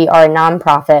that we are a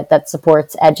nonprofit that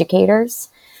supports educators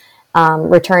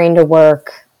returning to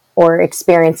work or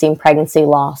experiencing pregnancy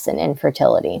loss and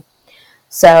infertility.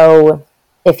 So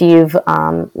if you've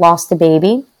lost a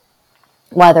baby,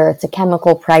 whether it's a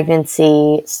chemical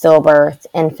pregnancy, stillbirth,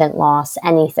 infant loss,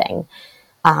 anything,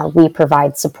 we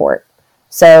provide support.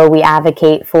 So we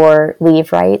advocate for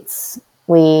leave rights.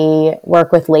 We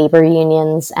work with labor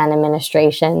unions and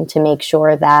administration to make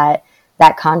sure that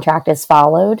that contract is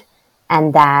followed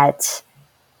and that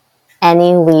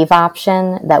any leave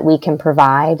option that we can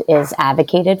provide is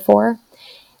advocated for.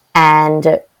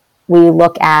 And we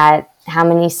look at how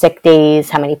many sick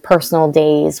days, how many personal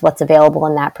days, what's available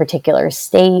in that particular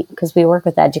state, because we work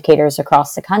with educators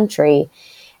across the country.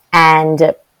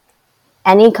 And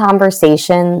any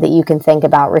conversation that you can think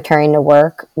about returning to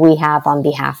work, we have on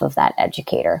behalf of that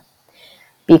educator.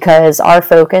 Because our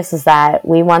focus is that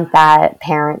we want that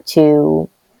parent to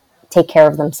take care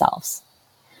of themselves.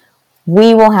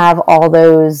 We will have all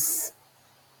those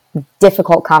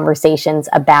difficult conversations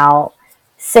about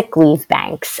sick leave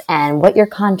banks and what your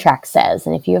contract says,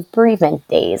 and if you have bereavement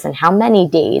days and how many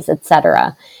days,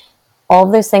 etc. All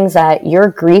of those things that your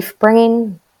grief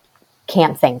brain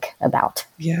can't think about.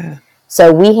 Yeah.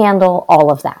 So we handle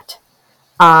all of that.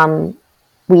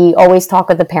 We always talk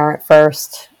with the parent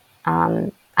first.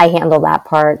 I handle that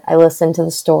part. I listen to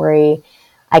the story.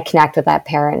 I connect with that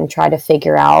parent and try to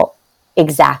figure out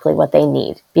exactly what they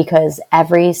need, because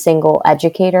every single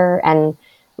educator, and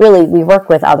really we work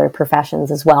with other professions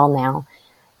as well now,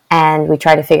 and we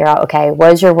try to figure out, okay,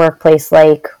 what is your workplace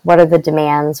like? What are the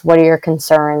demands? What are your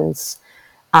concerns?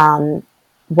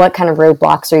 What kind of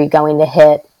roadblocks are you going to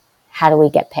hit? How do we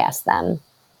get past them?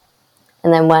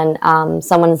 And then when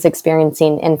someone is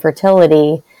experiencing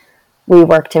infertility, we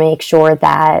work to make sure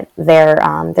that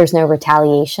there's no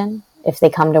retaliation if they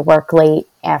come to work late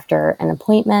after an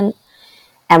appointment.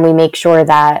 And we make sure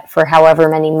that for however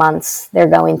many months they're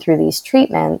going through these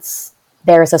treatments,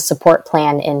 there's a support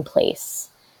plan in place.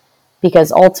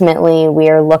 Because ultimately, we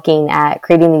are looking at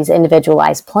creating these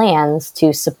individualized plans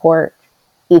to support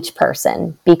each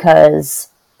person, because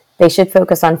they should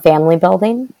focus on family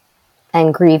building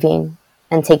and grieving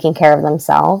and taking care of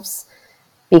themselves,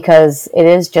 because it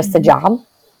is just a job.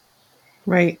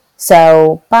 Right.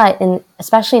 So, but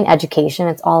especially in education,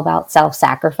 it's all about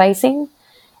self-sacrificing.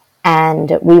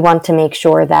 And we want to make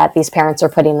sure that these parents are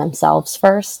putting themselves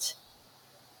first,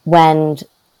 when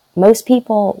most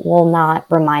people will not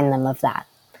remind them of that.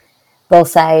 They'll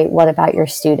say, what about your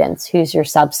students? Who's your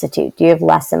substitute? Do you have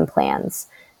lesson plans?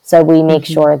 So we make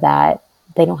sure that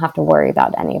they don't have to worry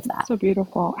about any of that. So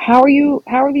beautiful. How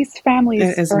are these families,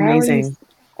 It is or how amazing. are these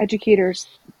educators,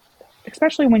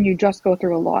 especially when you just go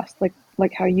through a loss,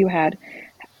 like how you had,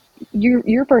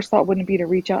 your first thought wouldn't be to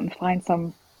reach out and find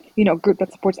some group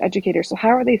that supports educators. So how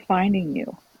are they finding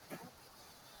you?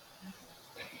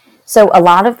 So a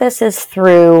lot of this is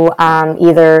through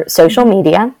either social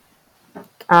media.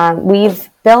 We've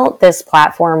built this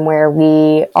platform where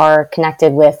we are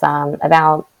connected with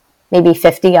about maybe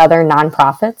 50 other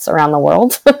nonprofits around the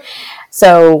world.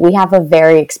 So we have a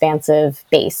very expansive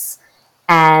base.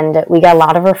 And we get a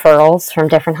lot of referrals from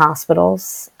different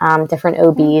hospitals. Different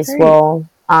OBs will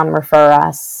refer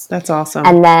us. That's awesome.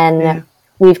 And then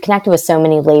we've connected with so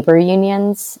many labor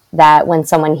unions that when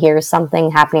someone hears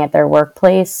something happening at their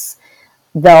workplace,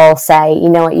 they'll say, you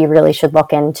know what, you really should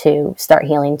look into Start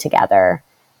Healing Together.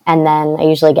 And then I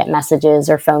usually get messages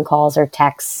or phone calls or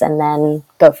texts, and then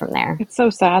go from there. It's so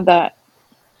sad that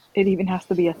it even has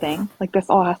to be a thing. Like, this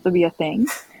all has to be a thing.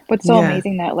 But so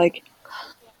amazing that, like,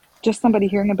 just somebody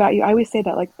hearing about you. I always say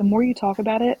that, like, the more you talk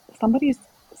about it,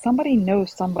 somebody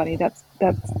knows somebody that's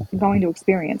going to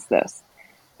experience this.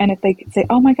 And if they could say,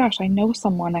 oh my gosh, I know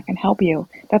someone that can help you,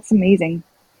 that's amazing.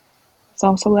 So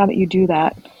I'm so glad that you do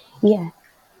that. Yeah.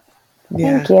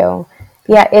 Thank you.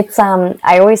 Yeah, it's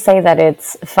I always say that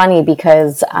it's funny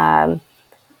because I'm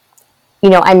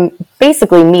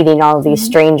basically meeting all of these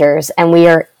strangers, and we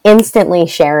are instantly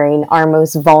sharing our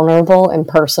most vulnerable and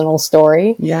personal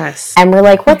story. Yes. And we're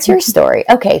like, what's your story?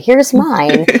 Okay, here's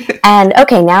mine. And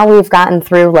okay, now we've gotten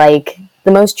through like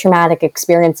the most traumatic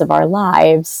experience of our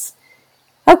lives.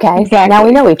 Okay, now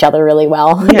we know each other really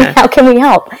well. Yeah. How can we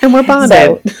help? And we're bonded.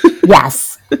 So,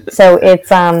 yes. So it's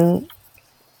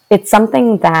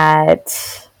something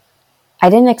that I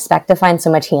didn't expect to find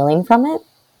so much healing from it.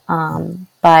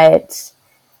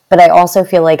 But I also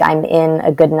feel like I'm in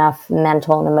a good enough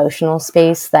mental and emotional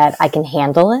space that I can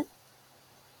handle it,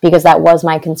 because that was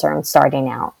my concern starting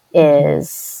out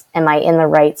is, am I in the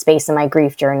right space in my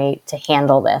grief journey to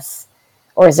handle this,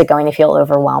 or is it going to feel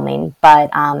overwhelming? But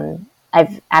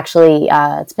I've actually,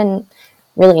 it's been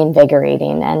really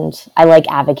invigorating, and I like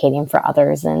advocating for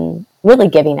others and really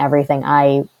giving everything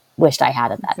I wished I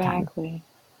had at that time. Exactly.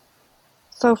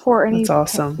 So for any That's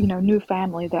awesome. new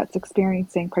family that's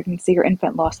experiencing pregnancy or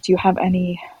infant loss, do you have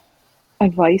any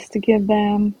advice to give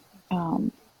them?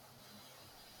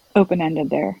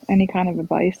 Open-ended there. Any kind of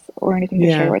advice or anything to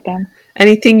share with them?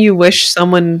 Anything you wish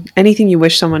someone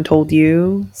told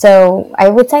you? So I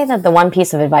would say that the one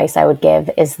piece of advice I would give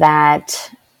is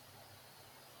that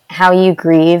how you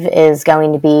grieve is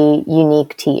going to be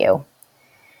unique to you.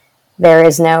 There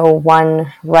is no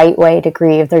one right way to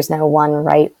grieve. There's no one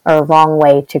right or wrong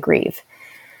way to grieve.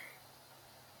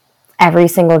 Every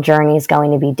single journey is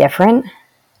going to be different.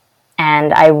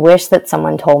 And I wish that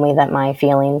someone told me that my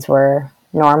feelings were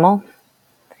normal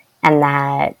and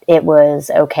that it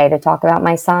was okay to talk about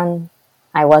my son.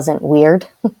 I wasn't weird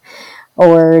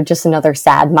or just another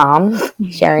sad mom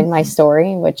sharing my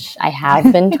story, which I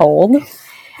have been told.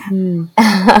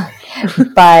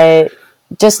 But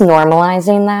just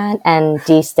normalizing that and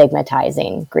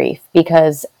destigmatizing grief,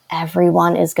 because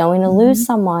everyone is going to lose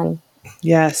someone.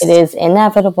 Yes. It is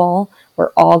inevitable.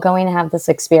 We're all going to have this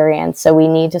experience. So we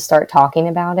need to start talking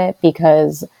about it,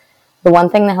 because the one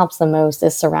thing that helps the most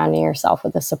is surrounding yourself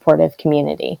with a supportive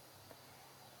community.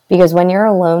 Because when you're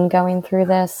alone going through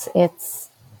this, it's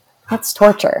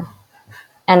torture.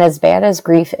 And as bad as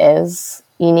grief is,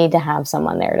 you need to have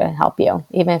someone there to help you,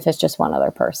 even if it's just one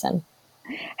other person.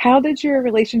 How did your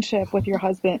relationship with your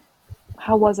husband,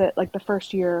 how was it like the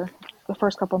first year, the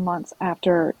first couple months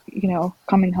after,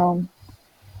 coming home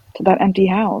to that empty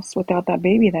house without that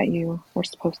baby that you were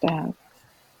supposed to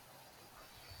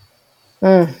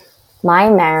have? My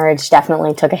marriage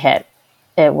definitely took a hit.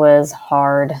 It was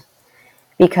hard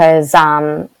because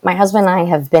my husband and I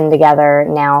have been together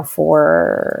now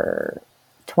for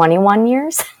 21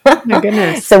 years. My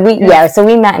goodness. So we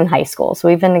met in high school. So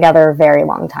we've been together a very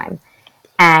long time.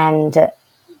 And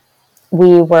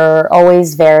we were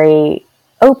always very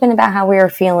open about how we were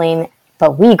feeling,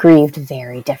 but we grieved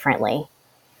very differently.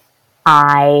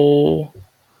 I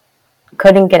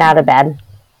couldn't get out of bed,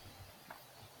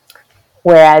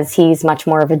 whereas he's much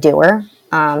more of a doer.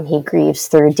 He grieves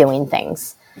through doing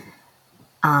things.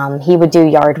 He would do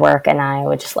yard work and I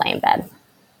would just lay in bed.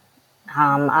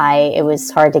 It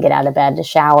was hard to get out of bed, to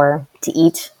shower, to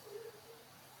eat.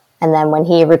 And then when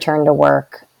he returned to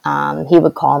work, he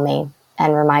would call me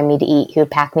and remind me to eat. He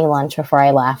would pack me lunch before I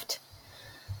left.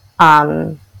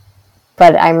 But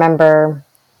I remember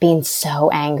being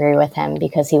so angry with him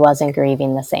because he wasn't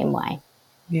grieving the same way.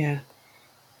 Yeah.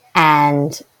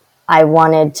 And I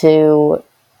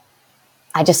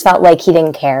just felt like he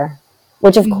didn't care,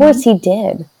 which of course he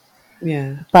did.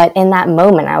 Yeah. But in that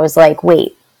moment, I was like,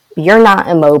 wait, you're not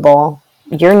immobile.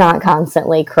 You're not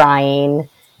constantly crying.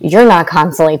 You're not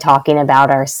constantly talking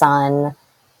about our son.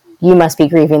 You must be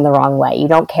grieving the wrong way. You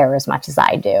don't care as much as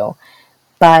I do.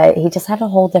 But he just had a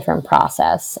whole different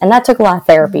process. And that took a lot of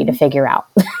therapy to figure out.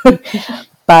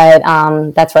 But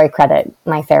that's where I credit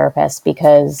my therapist,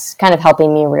 because kind of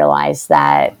helping me realize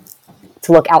that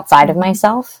to look outside of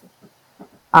myself.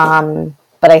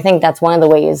 But I think that's one of the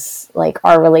ways like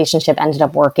our relationship ended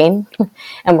up working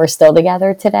and we're still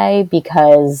together today,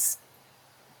 because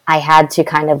I had to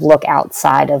kind of look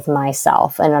outside of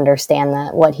myself and understand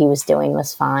that what he was doing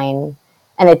was fine.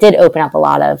 And it did open up a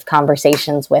lot of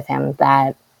conversations with him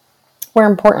that were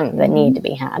important, that needed to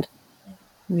be had.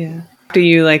 Yeah. Do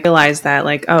you realize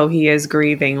that oh, he is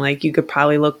grieving? You could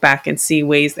probably look back and see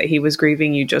ways that he was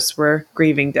grieving. You just were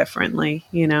grieving differently,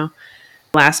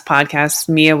 Last podcast,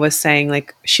 Mia was saying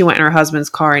she went in her husband's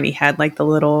car and he had the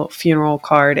little funeral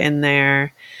card in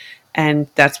there. And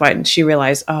that's why she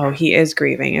realized, oh, he is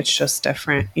grieving. It's just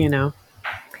different,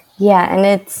 Yeah. And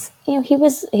it's, he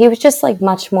was just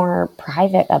much more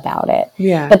private about it.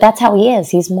 Yeah. But that's how he is.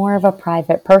 He's more of a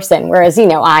private person. Whereas,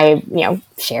 I,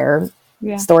 share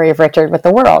story of Richard with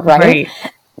the world. Right.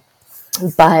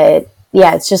 But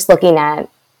yeah, it's just looking at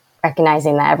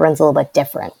recognizing that everyone's a little bit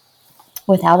different.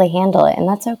 with how they handle it, and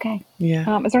that's okay.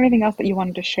 Yeah. Is there anything else that you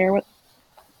wanted to share with?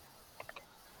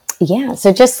 Yeah,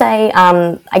 so just say,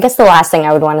 I guess the last thing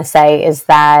I would want to say is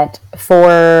that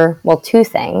two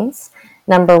things.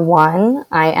 Number one,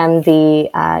 I am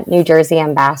the New Jersey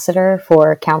ambassador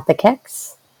for Count the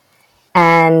Kicks.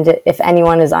 And if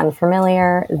anyone is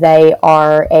unfamiliar, they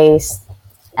are a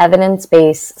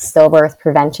evidence-based stillbirth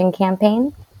prevention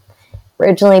campaign,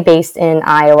 originally based in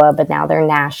Iowa, but now they're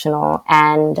national.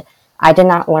 And I did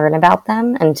not learn about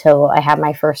them until I had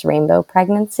my first rainbow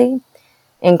pregnancy.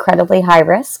 Incredibly high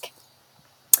risk.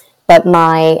 But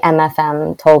my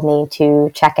MFM told me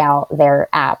to check out their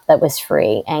app that was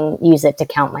free and use it to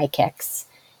count my kicks.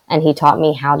 And he taught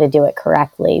me how to do it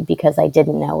correctly because I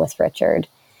didn't know with Richard.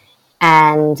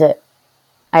 And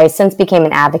I since became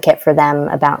an advocate for them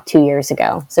about 2 years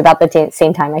ago. So about the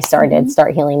same time I started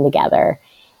Start Healing Together.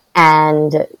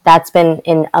 And that's been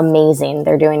amazing.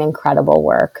 They're doing incredible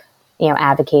work,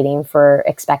 advocating for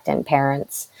expectant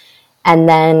parents. And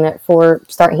then for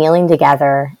Start Healing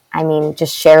Together, I mean,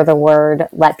 just share the word,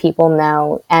 let people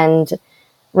know. And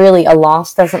really, a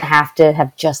loss doesn't have to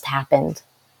have just happened.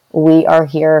 We are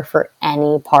here for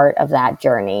any part of that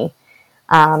journey.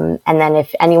 And then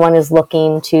if anyone is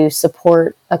looking to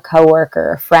support a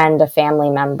coworker, a friend, a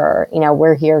family member,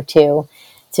 we're here too,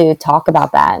 to talk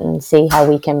about that and see how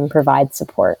we can provide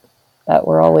support. But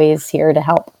we're always here to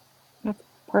help. That's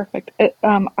perfect.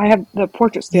 I have the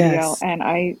portrait studio, Yes. and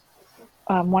I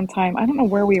one time, I don't know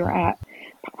where we were at.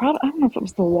 Probably, I don't know if it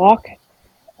was the walk,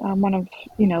 one of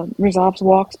Resolve's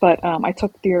walks, but I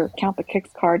took your Count the Kicks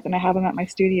cards and I have them at my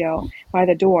studio by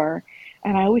the door.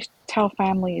 And I always tell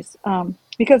families,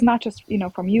 because not just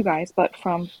from you guys, but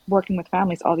from working with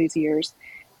families all these years,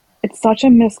 it's such a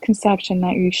misconception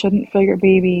that you shouldn't feel your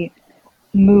baby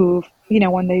move.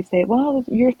 When they say, "Well,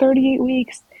 you're 38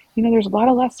 weeks." There's a lot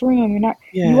of less room.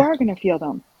 You are going to feel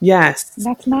them. Yes.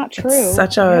 That's not true. It's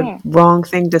such a wrong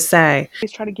thing to say.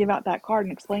 Always try to give out that card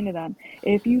and explain to them,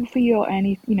 if you feel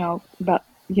any, about,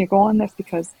 go on this,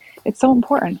 because it's so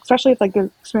important, especially if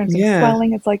they're experiencing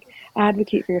swelling. It's like,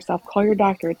 advocate for yourself. Call your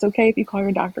doctor. It's okay if you call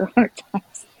your doctor 100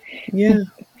 times. Yeah.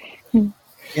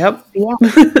 Yep. Yeah.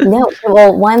 No.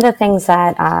 Well, one of the things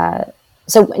that,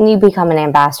 so when you become an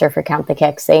ambassador for Count the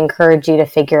Kicks, they encourage you to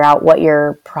figure out what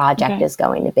your project is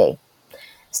going to be.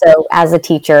 So as a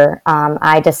teacher,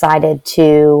 I decided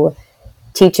to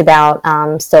teach about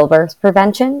stillbirth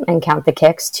prevention and Count the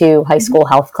Kicks to high school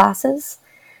health classes.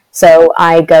 So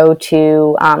I go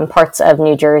to parts of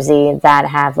New Jersey that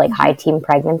have high teen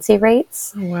pregnancy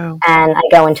rates. Oh, wow. And I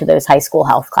go into those high school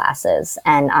health classes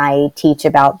and I teach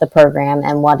about the program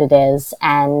and what it is.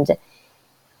 And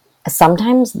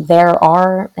sometimes there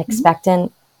are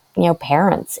expectant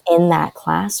parents in that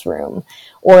classroom,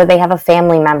 or they have a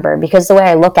family member, because the way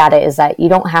I look at it is that you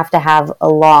don't have to have a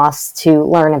loss to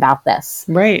learn about this.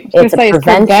 Right. It's a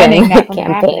prevention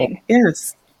campaign.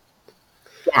 Yes.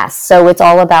 Yes. So it's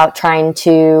all about I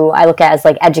look at it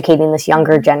as educating this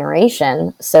younger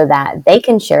generation so that they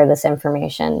can share this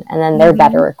information and then they're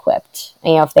better equipped,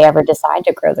 if they ever decide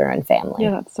to grow their own family.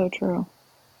 Yeah, that's so true.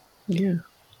 Yeah.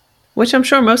 Which I'm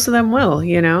sure most of them will,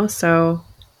 so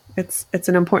it's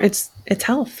an important, it's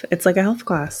health. It's like a health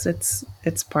class. It's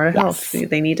part of health.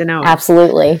 They need to know.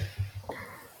 Absolutely.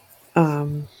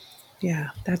 Yeah,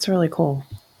 that's really cool.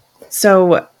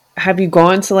 So have you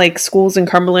gone to schools in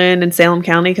Cumberland and Salem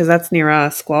County? Because that's near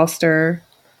us, Gloucester.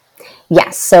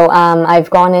 Yes. So I've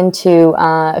gone into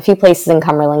a few places in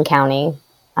Cumberland County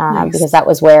because that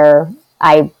was where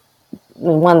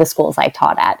one of the schools I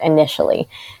taught at initially.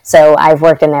 So I've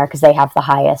worked in there because they have the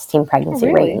highest teen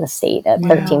pregnancy rate in the state at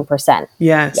 13%.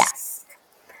 Yes. Yes.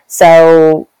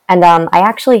 So, and I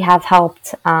actually have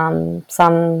helped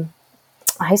some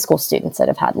high school students that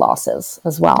have had losses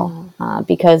as well,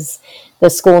 because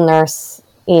the school nurse,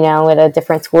 at a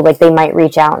different school, they might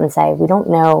reach out and say, we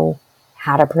don't know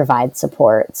how to provide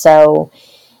support. So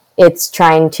it's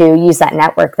trying to use that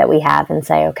network that we have and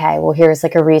say, okay, well, here's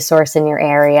a resource in your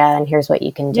area and here's what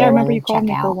you can do. Yeah, I remember you called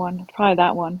me for one. Probably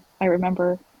that one. I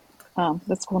remember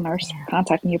the school nurse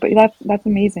contacting you, but that's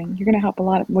amazing. You're going to help a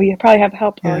lot. You probably have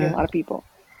helped already a lot of people.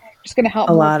 Just going to help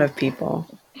a lot of people.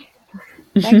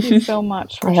 Thank you so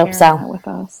much for sharing that with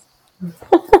us.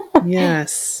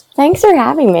 Yes. Thanks for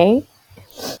having me.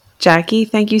 Jackie,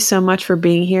 thank you so much for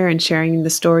being here and sharing the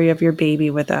story of your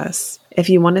baby with us. If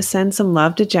you want to send some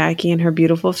love to Jackie and her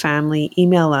beautiful family,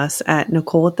 email us at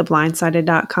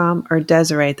Nicole@theblindsided.com or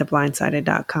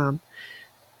Desiree@theblindsided.com.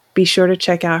 Be sure to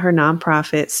check out her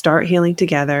nonprofit, Start Healing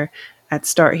Together, at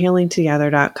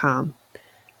starthealingtogether.com.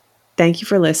 Thank you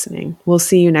for listening. We'll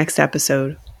see you next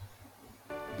episode.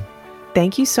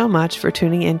 Thank you so much for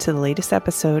tuning in to the latest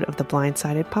episode of the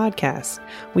Blindsided podcast.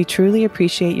 We truly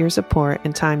appreciate your support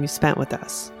and time you spent with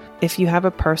us. If you have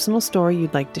a personal story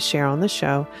you'd like to share on the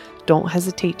show, don't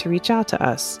hesitate to reach out to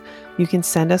us. You can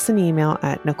send us an email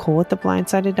at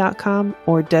nicole@theblindsided.com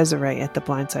or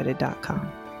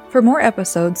desiree@theblindsided.com. For more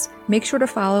episodes, make sure to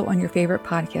follow on your favorite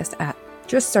podcast app.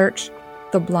 Just search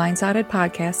The Blindsided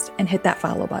Podcast and hit that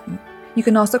follow button. You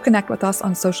can also connect with us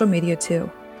on social media too.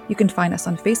 You can find us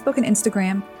on Facebook and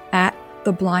Instagram at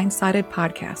The Blindsided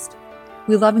Podcast.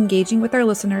 We love engaging with our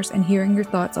listeners and hearing your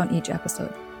thoughts on each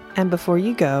episode. And before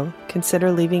you go,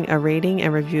 consider leaving a rating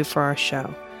and review for our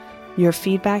show. Your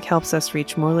feedback helps us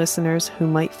reach more listeners who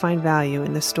might find value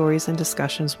in the stories and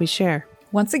discussions we share.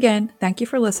 Once again, thank you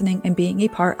for listening and being a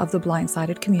part of the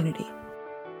Blindsided community.